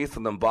typically breathe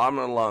from the bottom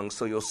of the lungs,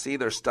 so you'll see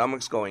their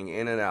stomachs going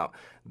in and out.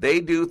 They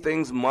do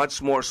things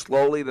much more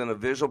slowly than a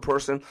visual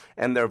person,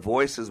 and their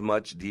voice is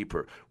much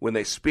deeper. When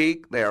they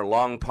speak, they are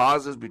long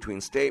pauses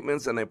between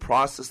statements, and they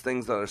process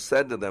things that are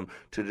said to them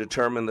to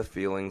determine the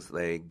feelings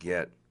they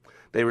get.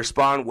 They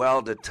respond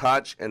well to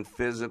touch and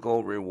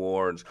physical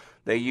rewards.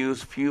 They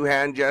use few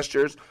hand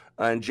gestures,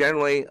 and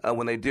generally,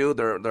 when they do,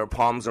 their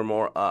palms are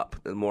more up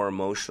and more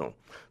emotional.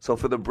 So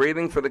for the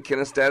breathing for the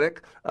kinesthetic,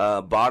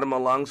 bottom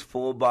of lungs,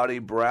 full body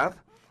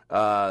breath.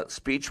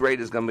 Speech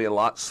rate is going to be a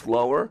lot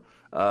slower,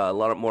 a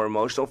lot more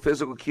emotional.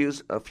 Physical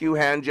cues, a few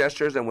hand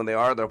gestures, and when they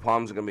are, their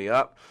palms are going to be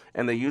up,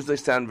 and they usually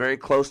stand very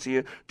close to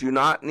you. Do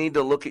not need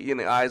to look at you in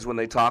the eyes when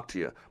they talk to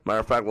you. Matter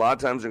of fact, a lot of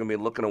times they're going to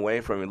be looking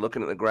away from you,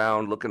 looking at the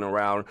ground, looking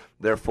around.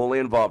 They're fully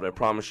involved, I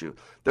promise you.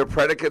 Their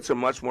predicates are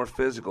much more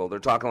physical. They're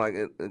talking like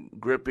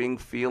gripping,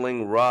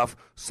 feeling, rough,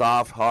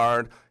 soft,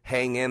 hard,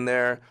 hang in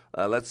there.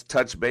 Let's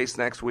touch base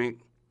next week.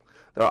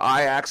 Their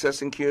eye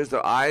accessing cues,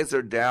 their eyes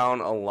are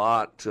down a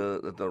lot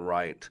to the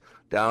right,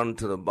 down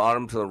to the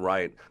bottom to the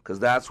right, because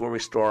that's where we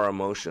store our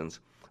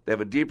emotions. They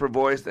have a deeper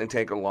voice, they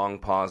take long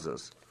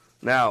pauses.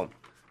 Now,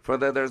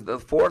 there's the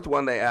fourth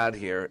one they add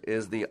here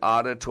is the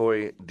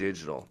auditory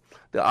digital.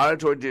 The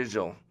auditory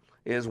digital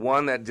is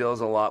one that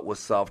deals a lot with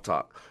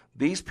self-talk.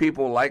 These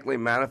people likely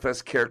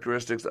manifest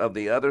characteristics of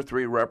the other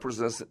three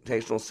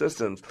representational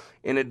systems.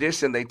 In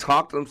addition, they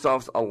talk to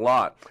themselves a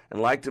lot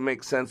and like to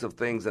make sense of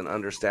things and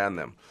understand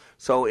them.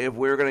 So if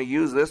we're going to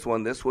use this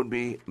one, this would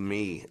be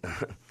me.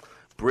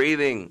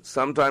 Breathing,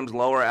 sometimes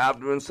lower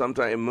abdomen,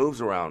 sometimes it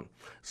moves around.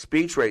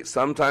 Speech rate,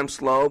 sometimes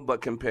slow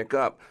but can pick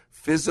up.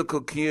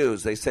 Physical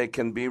cues, they say,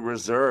 can be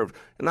reserved.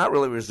 And not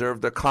really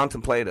reserved, they're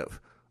contemplative.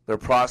 They're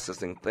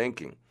processing,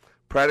 thinking.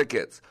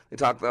 Predicates, they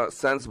talk about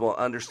sensible,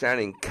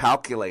 understanding,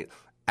 calculate,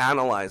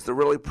 analyze. They're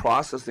really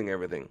processing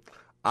everything.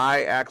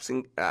 Eye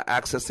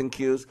accessing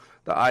cues,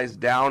 the eyes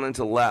down and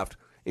to left.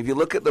 If you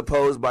look at the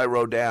pose by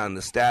Rodin,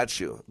 the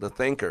statue, the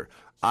thinker,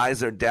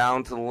 eyes are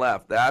down to the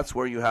left. That's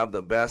where you have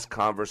the best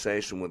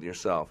conversation with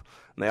yourself.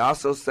 And they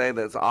also say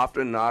that it's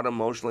often not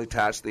emotionally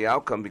attached to the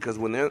outcome, because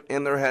when they're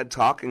in their head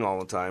talking all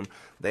the time,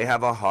 they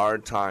have a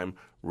hard time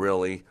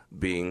really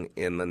being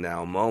in the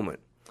now moment.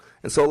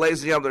 And so,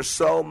 ladies and gentlemen, there's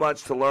so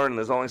much to learn.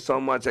 There's only so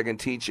much I can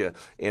teach you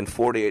in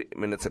 48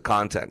 minutes of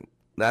content.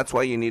 That's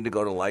why you need to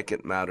go to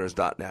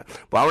likeitmatters.net.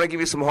 But I want to give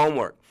you some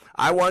homework.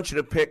 I want you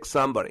to pick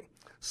somebody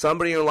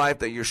in your life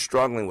that you're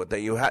struggling with,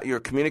 that your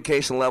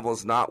communication level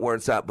is not where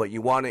it's at, but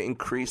you want to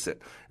increase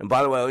it. And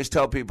by the way, I always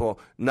tell people,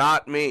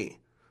 not me.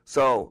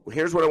 So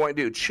here's what I want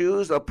you to do.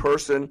 Choose a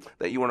person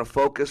that you want to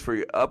focus for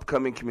your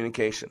upcoming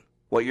communication.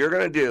 What you're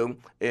going to do,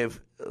 if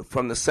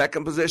from the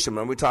second position,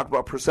 when we talk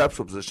about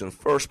perceptual position,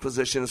 first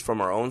position is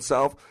from our own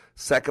self,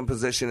 second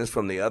position is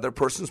from the other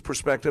person's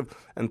perspective,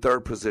 and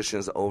third position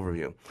is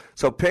overview.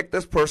 So pick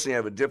this person you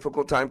have a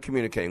difficult time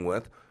communicating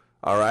with,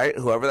 all right,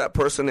 whoever that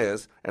person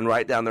is, and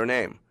write down their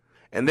name.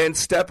 And then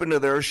step into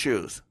their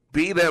shoes.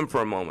 Be them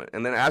for a moment,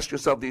 and then ask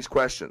yourself these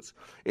questions.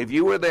 If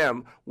you were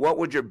them, what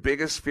would your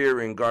biggest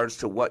fear in regards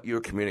to what you're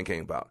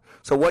communicating about?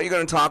 So what you're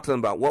going to talk to them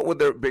about, what would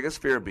their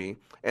biggest fear be?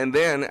 And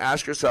then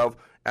ask yourself,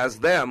 as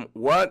them,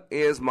 what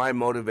is my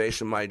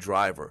motivation, my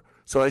driver?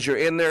 So as you're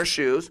in their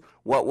shoes,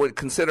 what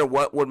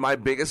would my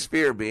biggest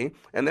fear be?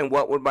 And then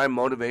what would my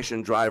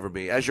motivation driver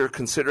be? As you're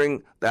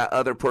considering that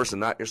other person,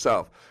 not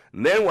yourself.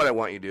 And then what I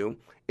want you to do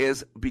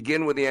is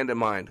begin with the end in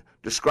mind.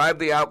 Describe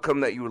the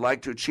outcome that you would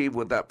like to achieve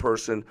with that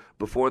person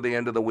before the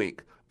end of the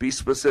week. Be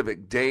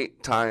specific,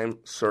 date, time,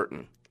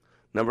 certain.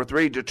 Number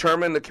 3,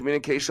 determine the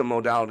communication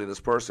modality of this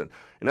person.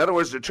 In other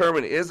words,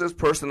 determine, is this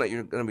person that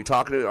you're going to be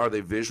talking to, are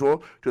they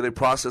visual? Do they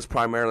process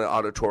primarily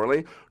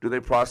auditorily? Do they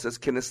process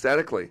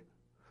kinesthetically?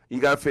 You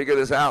got to figure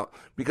this out,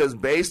 because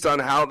based on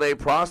how they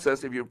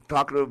process, if you're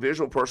talking to a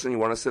visual person, you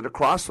want to sit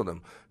across from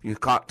them. If you're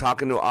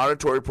talking to an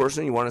auditory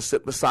person, you want to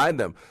sit beside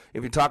them.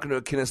 If you're talking to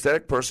a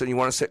kinesthetic person, you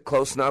want to sit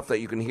close enough that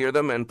you can hear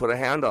them and put a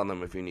hand on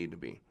them if you need to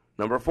be.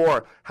 Number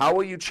 4, how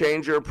will you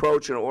change your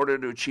approach in order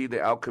to achieve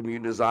the outcome you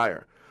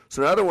desire?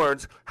 So in other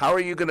words, how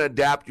are you going to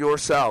adapt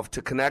yourself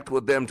to connect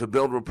with them, to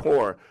build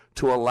rapport,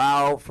 to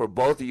allow for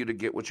both of you to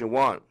get what you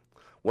want?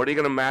 What are you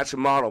going to match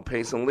and model,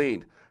 pace and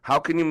lead? How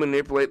can you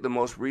manipulate the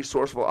most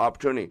resourceful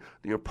opportunity?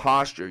 Your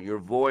posture, your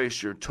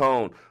voice, your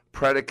tone,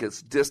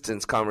 predicates,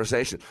 distance,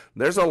 conversation.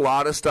 There's a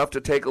lot of stuff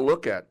to take a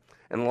look at.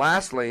 And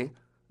lastly,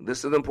 this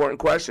is an important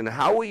question.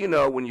 How will you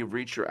know when you've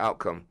reached your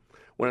outcome?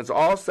 When it's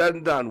all said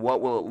and done,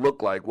 what will it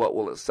look like? What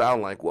will it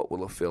sound like? What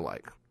will it feel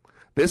like?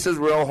 This is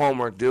real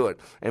homework. Do it.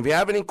 And if you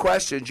have any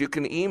questions, you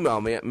can email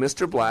me at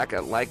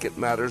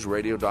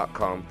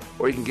mrblack@likeitmattersradio.com,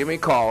 or you can give me a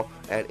call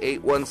at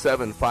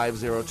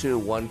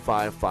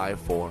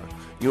 817-502-1554.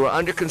 You are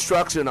under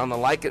construction on the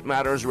Like It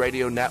Matters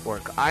Radio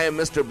Network. I am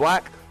Mr.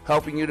 Black,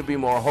 helping you to be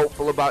more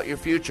hopeful about your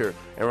future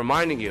and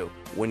reminding you,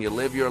 when you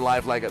live your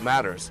life like it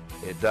matters,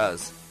 it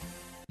does.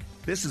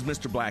 This is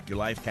Mr. Black, your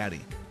life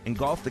caddy. In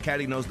golf, the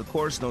caddy knows the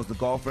course, knows the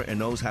golfer, and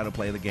knows how to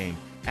play the game.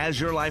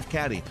 As your life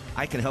caddy,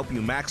 I can help you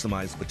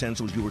maximize the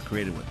potentials you were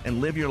created with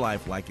and live your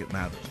life like it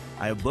matters.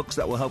 I have books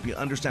that will help you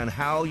understand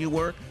how you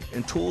work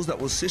and tools that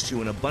will assist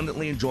you in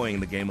abundantly enjoying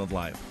the game of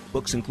life.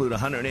 Books include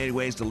 180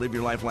 Ways to Live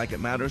Your Life Like It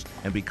Matters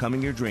and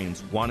Becoming Your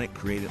Dreams. Want it,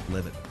 create it,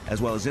 live it.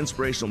 As well as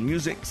inspirational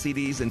music,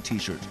 CDs, and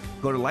T-shirts.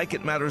 Go to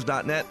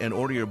likeitmatters.net and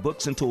order your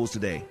books and tools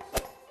today.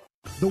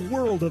 The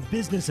world of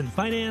business and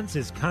finance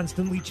is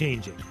constantly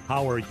changing.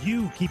 How are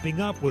you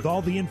keeping up with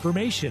all the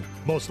information?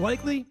 Most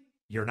likely,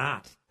 you're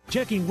not.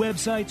 Checking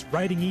websites,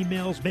 writing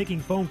emails, making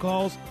phone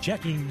calls,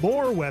 checking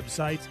more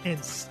websites,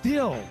 and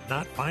still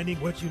not finding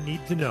what you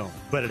need to know.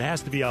 But it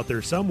has to be out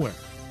there somewhere.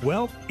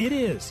 Well, it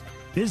is.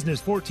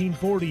 Business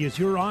 1440 is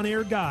your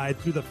on-air guide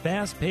through the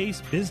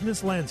fast-paced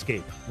business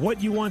landscape.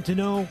 What you want to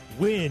know,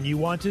 when you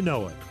want to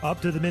know it.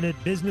 Up-to-the-minute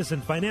business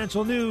and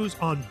financial news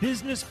on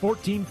Business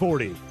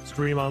 1440.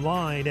 Stream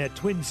online at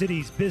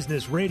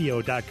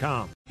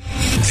TwinCitiesBusinessRadio.com.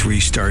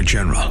 3-star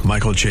General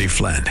Michael J.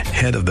 Flynn,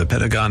 head of the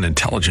Pentagon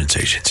Intelligence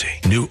Agency,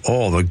 knew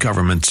all the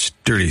government's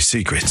dirty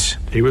secrets.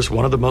 He was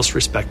one of the most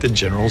respected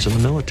generals in the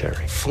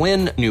military.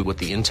 Flynn knew what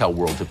the intel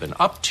world had been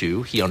up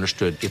to. He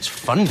understood its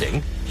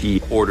funding.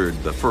 He ordered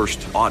the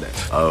first audit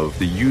of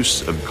the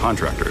use of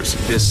contractors.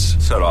 This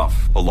set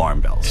off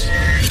alarm bells.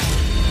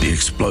 The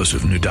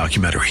explosive new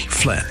documentary,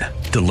 Flynn,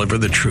 Deliver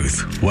the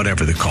Truth,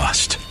 Whatever the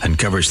Cost,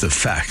 uncovers the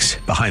facts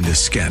behind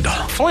this scandal.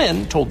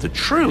 Flynn told the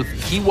truth.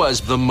 He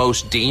was the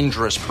most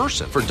dangerous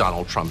person for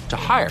Donald Trump to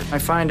hire. I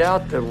find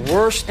out the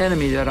worst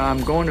enemy that I'm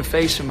going to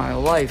face in my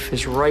life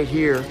is right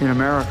here in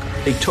America.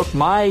 They took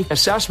my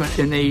assessment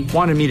and they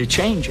wanted me to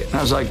change it. And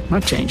I was like, I'm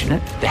not changing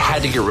it. They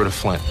had to get rid of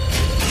Flynn.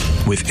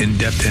 With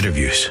in-depth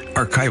interviews,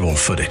 archival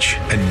footage,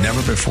 and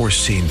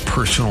never-before-seen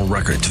personal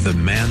records of the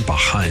man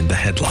behind the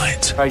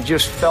headlines. I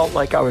just felt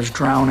like I was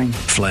drowning.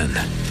 Flynn,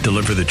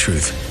 Deliver the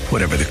Truth,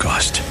 Whatever the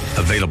Cost.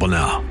 Available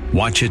now.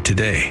 Watch it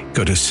today.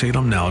 Go to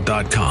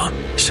salemnow.com.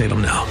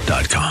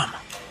 salemnow.com.